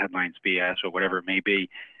think the headline's BS or whatever it may be.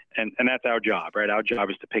 And that's our job, right? Our job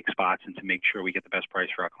is to pick spots and to make sure we get the best price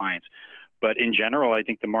for our clients. But in general, I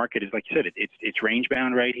think the market is, like you said, it's range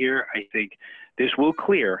bound right here. I think this will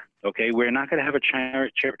clear. Okay, we're not going to have a China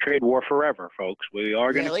trade war forever, folks. We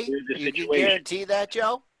are going to clear the situation. You guarantee that,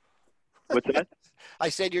 Joe? What's that? I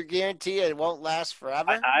said you guarantee it won't last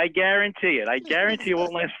forever. I guarantee it. I guarantee it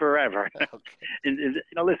won't last forever. Okay. And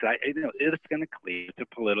listen, it's going to clear. It's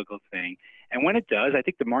a political thing. And when it does, I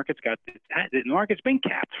think the market's been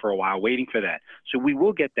capped for a while, waiting for that. So we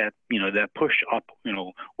will get that, that push up.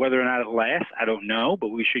 Whether or not it lasts, I don't know, but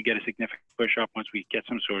we should get a significant push up once we get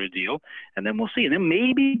some sort of deal, and then we'll see. And then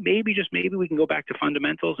maybe just maybe we can go back to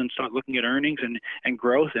fundamentals and start looking at earnings and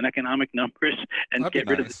growth and economic numbers and get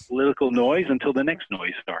rid of the political noise until the next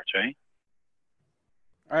noise starts, right?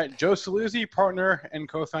 All right, Joe Saluzzi, partner and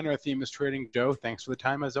co-founder at Themis Trading. Joe, thanks for the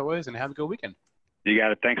time as always, and have a good weekend. You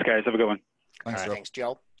got it. Thanks, guys. Have a good one. Thanks, Joe. Thanks,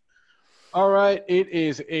 Joe. All right, it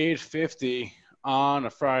is 8:50 on a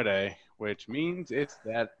Friday, which means it's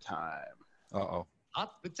that time. Uh-oh.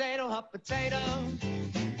 Hot potato, hot potato.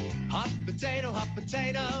 Hot potato, hot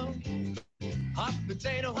potato. Hot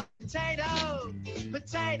potato, hot potato.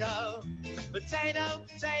 Potato, potato,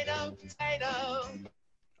 potato, potato.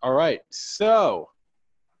 All right, so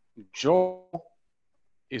Joel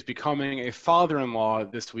is becoming a father-in-law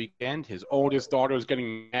this weekend. His oldest daughter is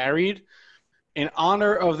getting married. In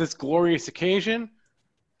honor of this glorious occasion,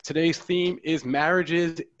 today's theme is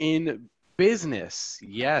marriages in business.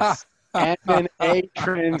 Yes. M&A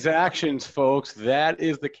transactions, folks. That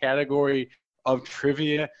is the category of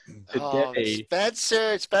trivia Oh, today.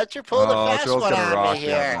 Spencer pulled a fast Joel's one gonna on rock me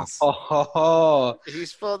me on here. this. Oh, He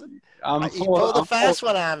pulled I'm a fast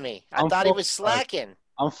one on me. I thought he was slacking.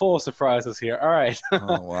 I'm full of surprises here. All right.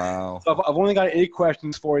 Oh, wow. So I've only got 8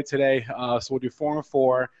 questions for you today. So we'll do 4 and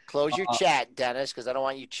 4. Close your chat, Dennis, because I don't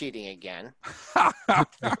want you cheating again.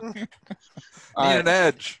 Need an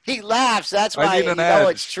edge. He laughs. That's I why need you an know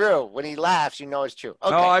edge. it's true. When he laughs, you know it's true.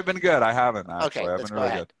 Okay. No, I've been good. I haven't, actually. Okay, I've let's been go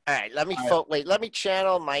really ahead. good. All right, let me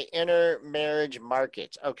channel my inner marriage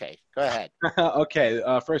markets. Okay, go ahead. Okay.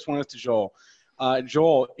 First one is to Joel.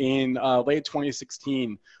 Joel, in late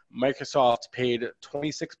 2016, Microsoft paid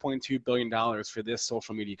 $26.2 billion for this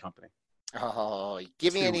social media company. Oh,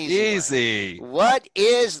 give me an Too easy one. What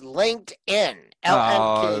is LinkedIn?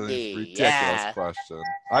 LNKD. Ridiculous Yeah. question.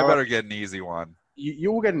 I better get an easy one.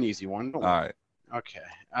 You will get an easy one. Don't All worry. right. Okay.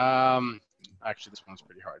 Actually, this one's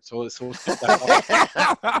pretty hard. So we'll skip that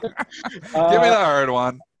one. Give me the hard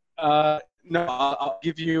one. No, I'll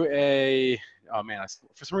give you a. Oh man,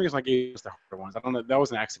 for some reason I gave you the harder ones. I don't know. That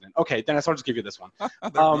was an accident. Okay, Dennis, I'll just give you this one.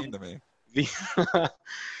 They're mean to me.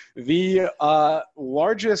 The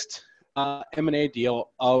largest M&A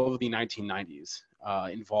deal of the 1990s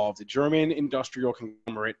involved a German industrial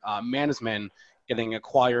conglomerate, Mannesmann, getting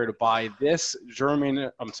acquired by this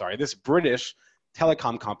British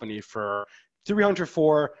telecom company for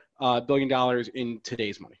 $304 billion in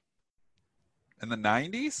today's money. In the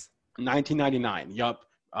 90s? 1999. Yup.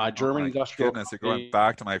 German industrial. Goodness, you're going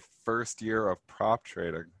back to my first year of prop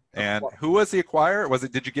trading. And who was the acquirer?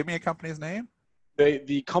 Did you give me a company's name?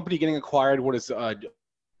 The company getting acquired was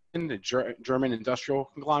in the German industrial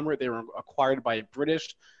conglomerate. They were acquired by a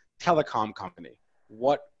British telecom company.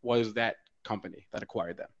 What was that company that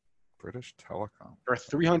acquired them? British Telecom. For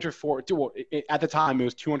 304. Well, at the time, it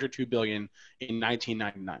was 202 billion in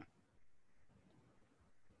 1999.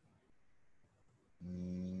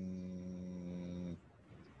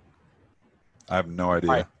 I have no idea.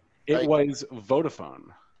 Right. It was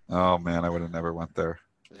Vodafone. Oh man, I would have never went there.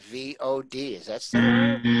 VOD, is that still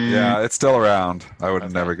around? Yeah, it's still around. I would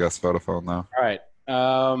have never guessed Vodafone though. All right.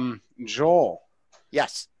 Joel.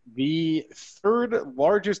 Yes. The third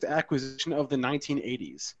largest acquisition of the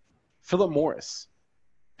 1980s, Philip Morris,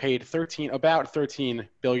 paid about $13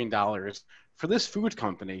 billion for this food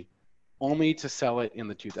company, only to sell it in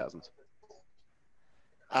the 2000s.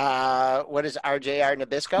 What is RJR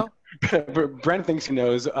Nabisco? Brent thinks he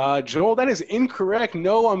knows. Joel, that is incorrect.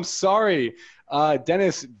 No, I'm sorry.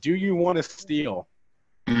 Dennis, do you want to steal?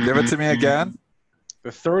 Give it to me again.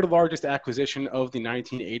 The third largest acquisition of the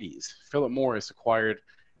 1980s, Philip Morris acquired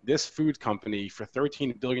this food company for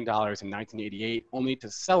 $13 billion in 1988, only to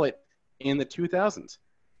sell it in the 2000s.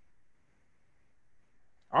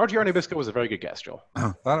 RGR Nabisco was a very good guess, Joel.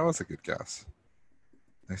 That was a good guess.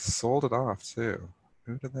 They sold it off too.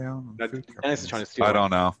 Who did they own? Dennis is trying to steal. I don't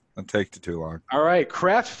know. It'll take too long. All right,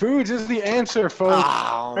 Kraft Foods is the answer, folks.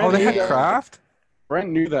 Oh, they had Kraft? Brent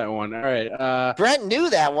knew that one. All right. Brent knew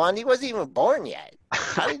that one. He wasn't even born yet.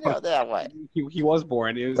 How do you know that one? He was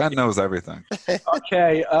born. Brent knows everything.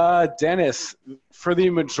 Okay, Dennis, for the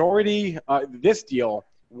majority, this deal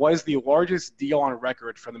was the largest deal on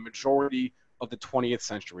record for the majority of the 20th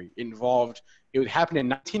century. It would happen in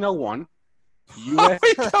 1901. US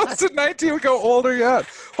he goes to 19. We go older yet.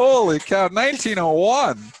 Holy cow,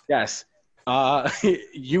 1901. Yes.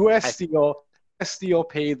 U.S. Steel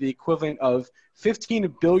paid the equivalent of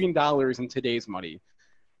 $15 billion in today's money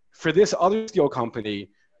for this other steel company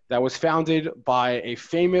that was founded by a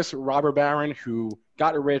famous robber baron who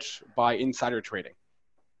got rich by insider trading.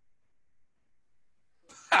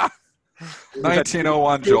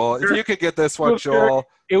 1901, Joel. If you could get this one, Joel.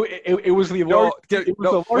 It was the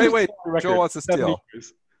largest. Wait. Joel wants to steal.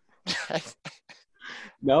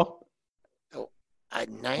 No?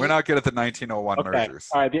 We're not good at the 1901 mergers.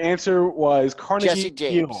 All right, the answer was Jesse Carnegie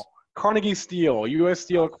James. Steel. Carnegie Steel. U.S.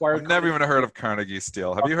 Steel acquired. I've never even heard of Carnegie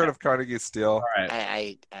Steel. Have you heard of Carnegie Steel? All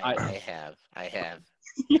right. I have.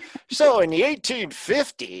 So in the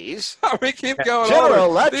 1850s, we keep going. General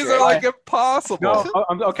Electric. These are like impossible. No,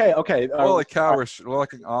 okay. Holy cow, we're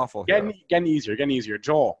looking awful here. Getting easier.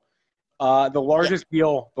 Joel, the largest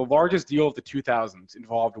deal of the 2000s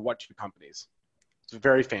involved what two companies? It's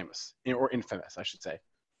very famous, or infamous, I should say.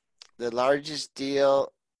 The largest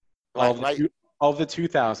deal Of the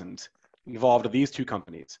 2000s involved these two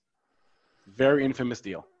companies. Very infamous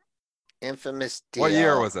deal. What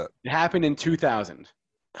year was it? It happened in 2000.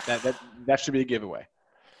 That should be a giveaway.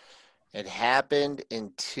 It happened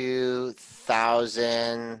in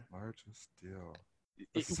 2000. Largest deal.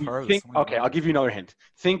 If This is we hard. think- There's so many okay, I'll numbers. give you another hint.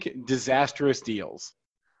 Think disastrous deals.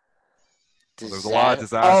 Well, there's a lot of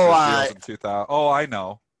Disa- disastrous deals in 2000. Oh, I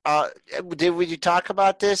know. Would you talk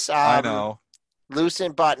about this? I know.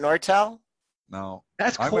 Lucent bought Nortel. No.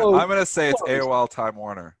 That's I'm close. going to say it's Close. AOL Time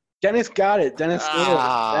Warner. Dennis got it. Dennis did it.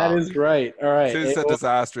 That is right. All right. As soon as you said AOL.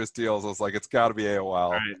 disastrous deals, I was like, it's got to be AOL.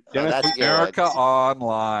 All right. Oh, Dennis, that's good. America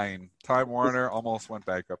Online. Time Warner almost went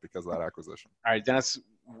bankrupt because of that acquisition. all right, Dennis,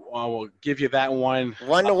 we'll give you that one.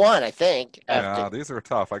 1-1, I think. Yeah, these are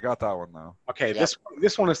tough. I got that one, though. Okay, Yep.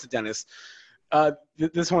 this one is to Dennis.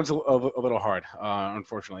 This one's a little hard,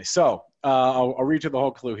 unfortunately. So I'll read you the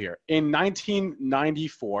whole clue here. In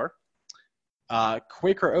 1994,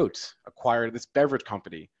 Quaker Oats acquired this beverage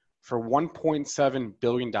company for $1.7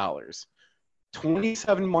 billion.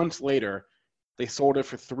 27 months later, they sold it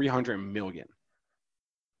for $300 million.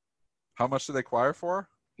 How much did they acquire for?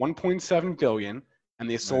 $1.7 billion, and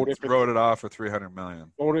they sold it for wrote it off for $300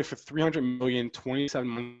 million. sold it for $300 million. 27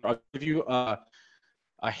 months. I'll give you a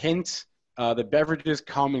hint. The beverages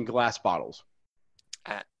come in glass bottles.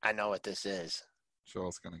 I know what this is.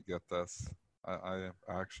 Joel's going to get this. I have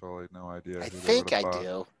actually no idea. I who they think I would've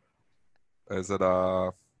bought. do. Is it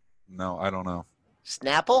no, I don't know.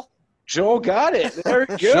 Snapple? Joel got it. Very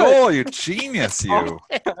good. Joel, you genius, you.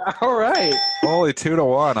 All right. Holy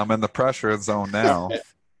 2-1. I'm in the pressure zone now.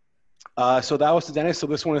 So that was to Dennis. So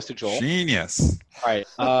this one is to Joel. Genius. All right.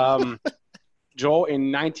 Joel,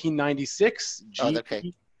 in 1996,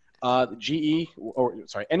 okay.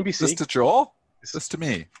 NBC. This to Joel? This to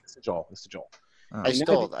me. This to Joel. This to Joel. Oh. I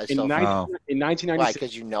stole. In Why? 1996.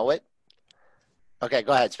 Because you know it? Okay,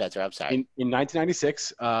 go ahead, Spencer. I'm sorry. In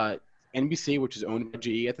 1996, NBC, which is owned by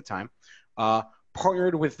GE at the time,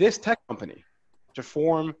 partnered with this tech company to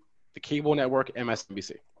form the cable network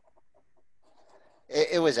MSNBC.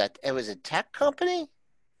 It was a tech company?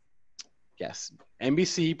 Yes.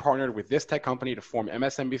 NBC partnered with this tech company to form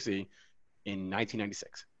MSNBC in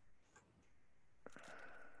 1996.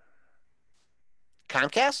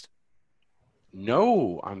 Comcast?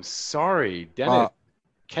 No, I'm sorry. Dennis,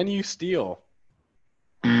 can you steal?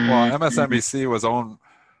 Well, MSNBC was owned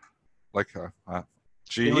like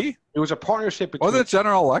GE? It was a partnership between. Was it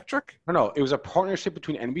General Electric? No, it was a partnership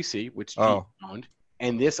between NBC, which GE owned,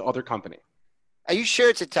 and this other company. Are you sure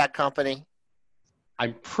it's a tech company?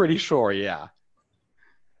 I'm pretty sure, yeah.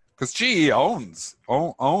 Because GE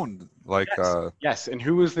owned like yes. And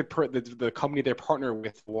who was the company they partner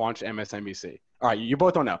with to launch MSNBC? All right, you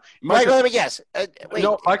both don't know. Wait, let me guess. Wait,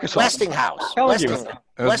 no, Microsoft. Westinghouse. I'm telling you.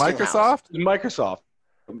 It was Microsoft? It's Microsoft.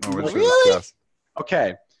 Oh, Really? Yes.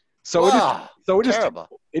 Okay. So Wow, it is terrible.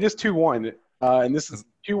 it is 2-1, and this is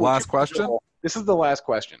Last question? This is the last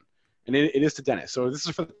question, and it is to Dennis. So this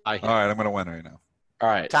is for the tie. All right, I'm going to win right now. All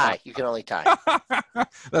right. Tie. You can only tie.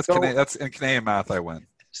 That's So- that's in Canadian math. I win.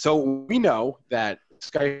 So we know that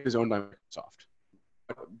Skype is owned by Microsoft.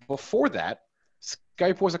 Before that,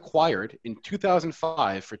 Skype was acquired in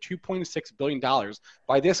 2005 for $2.6 billion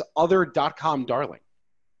by this other .com darling.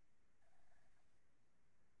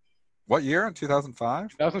 What year? In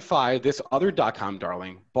 2005? 2005, this other .com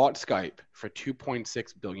darling bought Skype for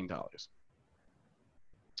 $2.6 billion.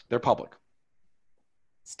 They're public.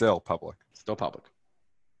 Still public. Still public.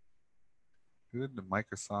 Who did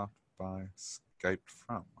Microsoft buy Skype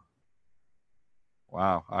from?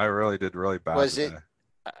 Wow, I really did really bad. Was today.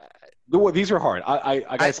 These are hard. I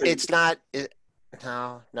gotta say, It's not.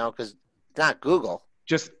 No, because it's not Google.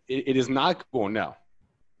 just it is not Google. No,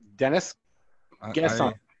 Dennis, I- guess I-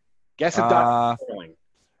 on. Guess a darling.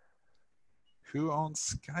 Who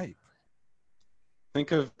owns Skype?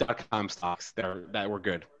 Think of .com stocks that were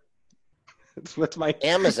good. That's my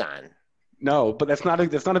Amazon. no, but that's not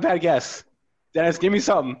a bad guess. Dennis, give me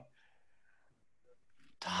something.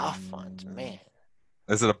 Tough ones, man.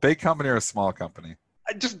 Is it a big company or a small company?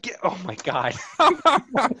 I just get. Oh my god.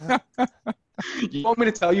 You want me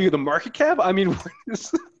to tell you the market cap? I mean, what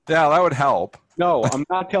is, Yeah, that would help. no, I'm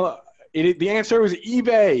not telling. The answer was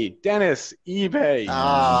eBay. Dennis, eBay.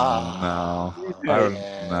 Ah. No, I would,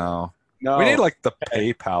 Yeah. no. no, We need like the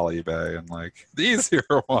PayPal eBay and like the easier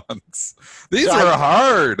ones. These So are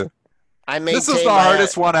hard. I This is maintain the my-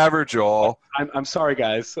 hardest one ever, Joel. I'm sorry,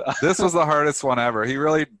 guys. This was the hardest one ever. He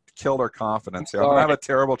really killed our confidence here. I'm gonna have a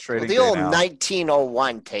terrible trading The day old now.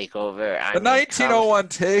 1901 takeover. The 1901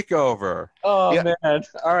 takeover. Oh Yeah. man.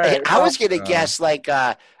 All right. I was gonna Yeah. guess like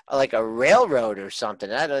a railroad or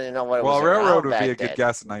something. I don't even know what it Well, was. railroad around would back be a good then.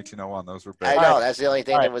 guess in 1901. Those were big. I know that's the only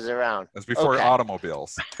thing All that right. was around. It was before Okay.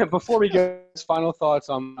 automobiles. Before we get final thoughts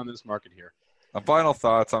on this market here. Final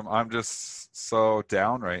thoughts. I'm just so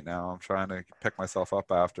down right now. I'm trying to pick myself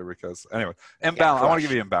up after because anyway, imbalance. I want to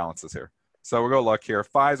give you imbalances here. So we'll go look here.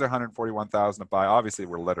 Pfizer 141,000 to buy. Obviously,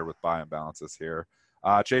 we're littered with buy imbalances here.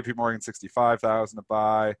 JP Morgan 65,000 to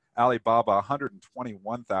buy. Alibaba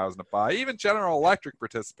 121,000 to buy. Even General Electric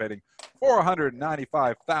participating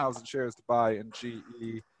 495,000 shares to buy in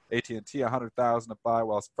GE. AT&T 100,000 to buy.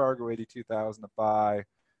 Wells Fargo 82,000 to buy.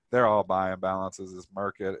 They're all buy imbalances as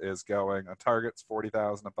market is going. On Target's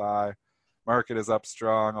 40,000 to buy. Market is up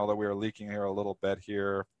strong, although we are leaking here a little bit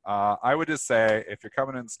here. I would just say if you're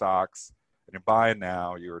coming in stocks and you're buying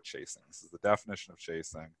now, you are chasing. This is the definition of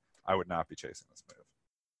chasing. I would not be chasing this move.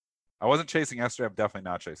 I wasn't chasing yesterday. I'm definitely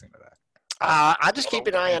not chasing today. I'll just keep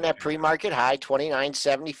an eye on that pre-market high,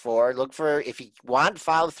 29.74. Look for, if you want to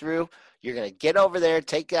follow through, you're going to get over there,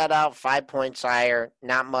 take that out 5 points higher,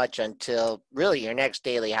 not much until really your next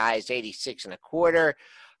daily high is 86.25.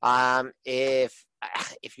 If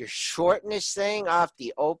you're shorting this thing off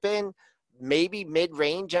the open, maybe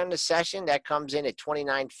mid-range on the session, that comes in at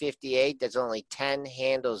 29.58. That's only 10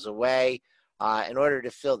 handles away. In order to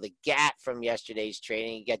fill the gap from yesterday's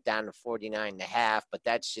trading, you get down to 49.5, but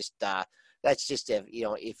that's just if,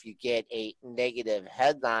 if you get a negative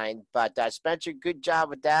headline. But Spencer, good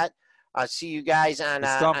job with that. I'll see you guys on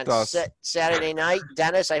Saturday night.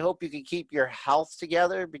 Dennis, I hope you can keep your health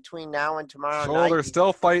together between now and tomorrow night. Shoulder,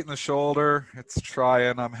 still fighting the shoulder. It's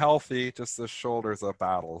trying. I'm healthy. Just the shoulder's a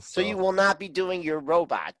battle. So you will not be doing your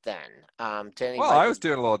robot then? I was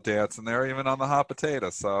doing a little dance in there, even on the hot potato.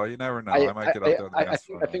 So you never know. I might get up there and dance.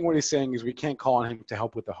 I think what he's saying is we can't call on him to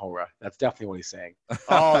help with the hora. That's definitely what he's saying.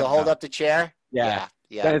 Oh, to hold up the chair? Yeah.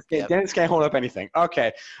 Dennis can't hold up anything.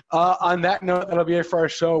 Okay. On that note, that'll be it for our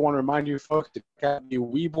show. I want to remind you folks to check out the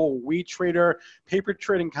Webull WeTrader paper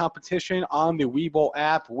trading competition on the Webull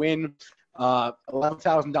app. Win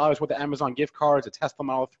 $11,000 worth of Amazon gift cards, a Tesla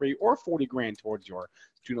Model 3, or $40,000 towards your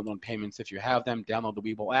student loan payments if you have them. Download the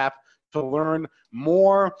Webull app to learn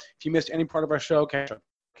more. If you missed any part of our show, catch our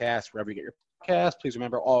podcast wherever you get your podcast. Please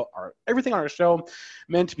remember everything on our show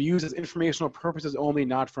meant to be used as informational purposes only,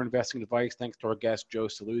 not for investing advice. Thanks to our guest Joe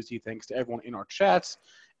Saluzzi. Thanks to everyone in our chats.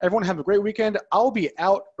 Everyone have a great weekend. I'll be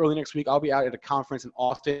out early next week. I'll be out at a conference in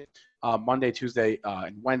Austin Monday, Tuesday,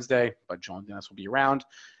 and Wednesday, but Joe and Dennis will be around.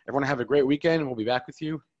 Everyone have a great weekend. We'll be back with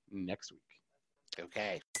you next week.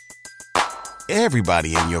 Okay.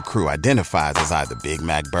 Everybody in your crew identifies as either Big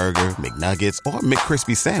Mac Burger, McNuggets, or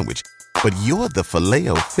McCrispy Sandwich. But you're the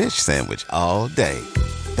Filet-O-Fish Sandwich all day.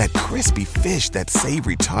 That crispy fish, that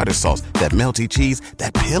savory tartar sauce, that melty cheese,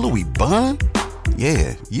 that pillowy bun.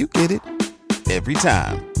 Yeah, you get it. Every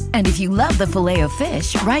time. And if you love the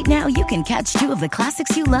Filet-O-Fish, right now you can catch two of the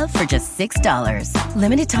classics you love for just $6.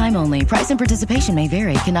 Limited time only. Price and participation may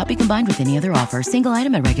vary. Cannot be combined with any other offer. Single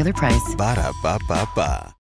item at regular price. Ba-da-ba-ba-ba.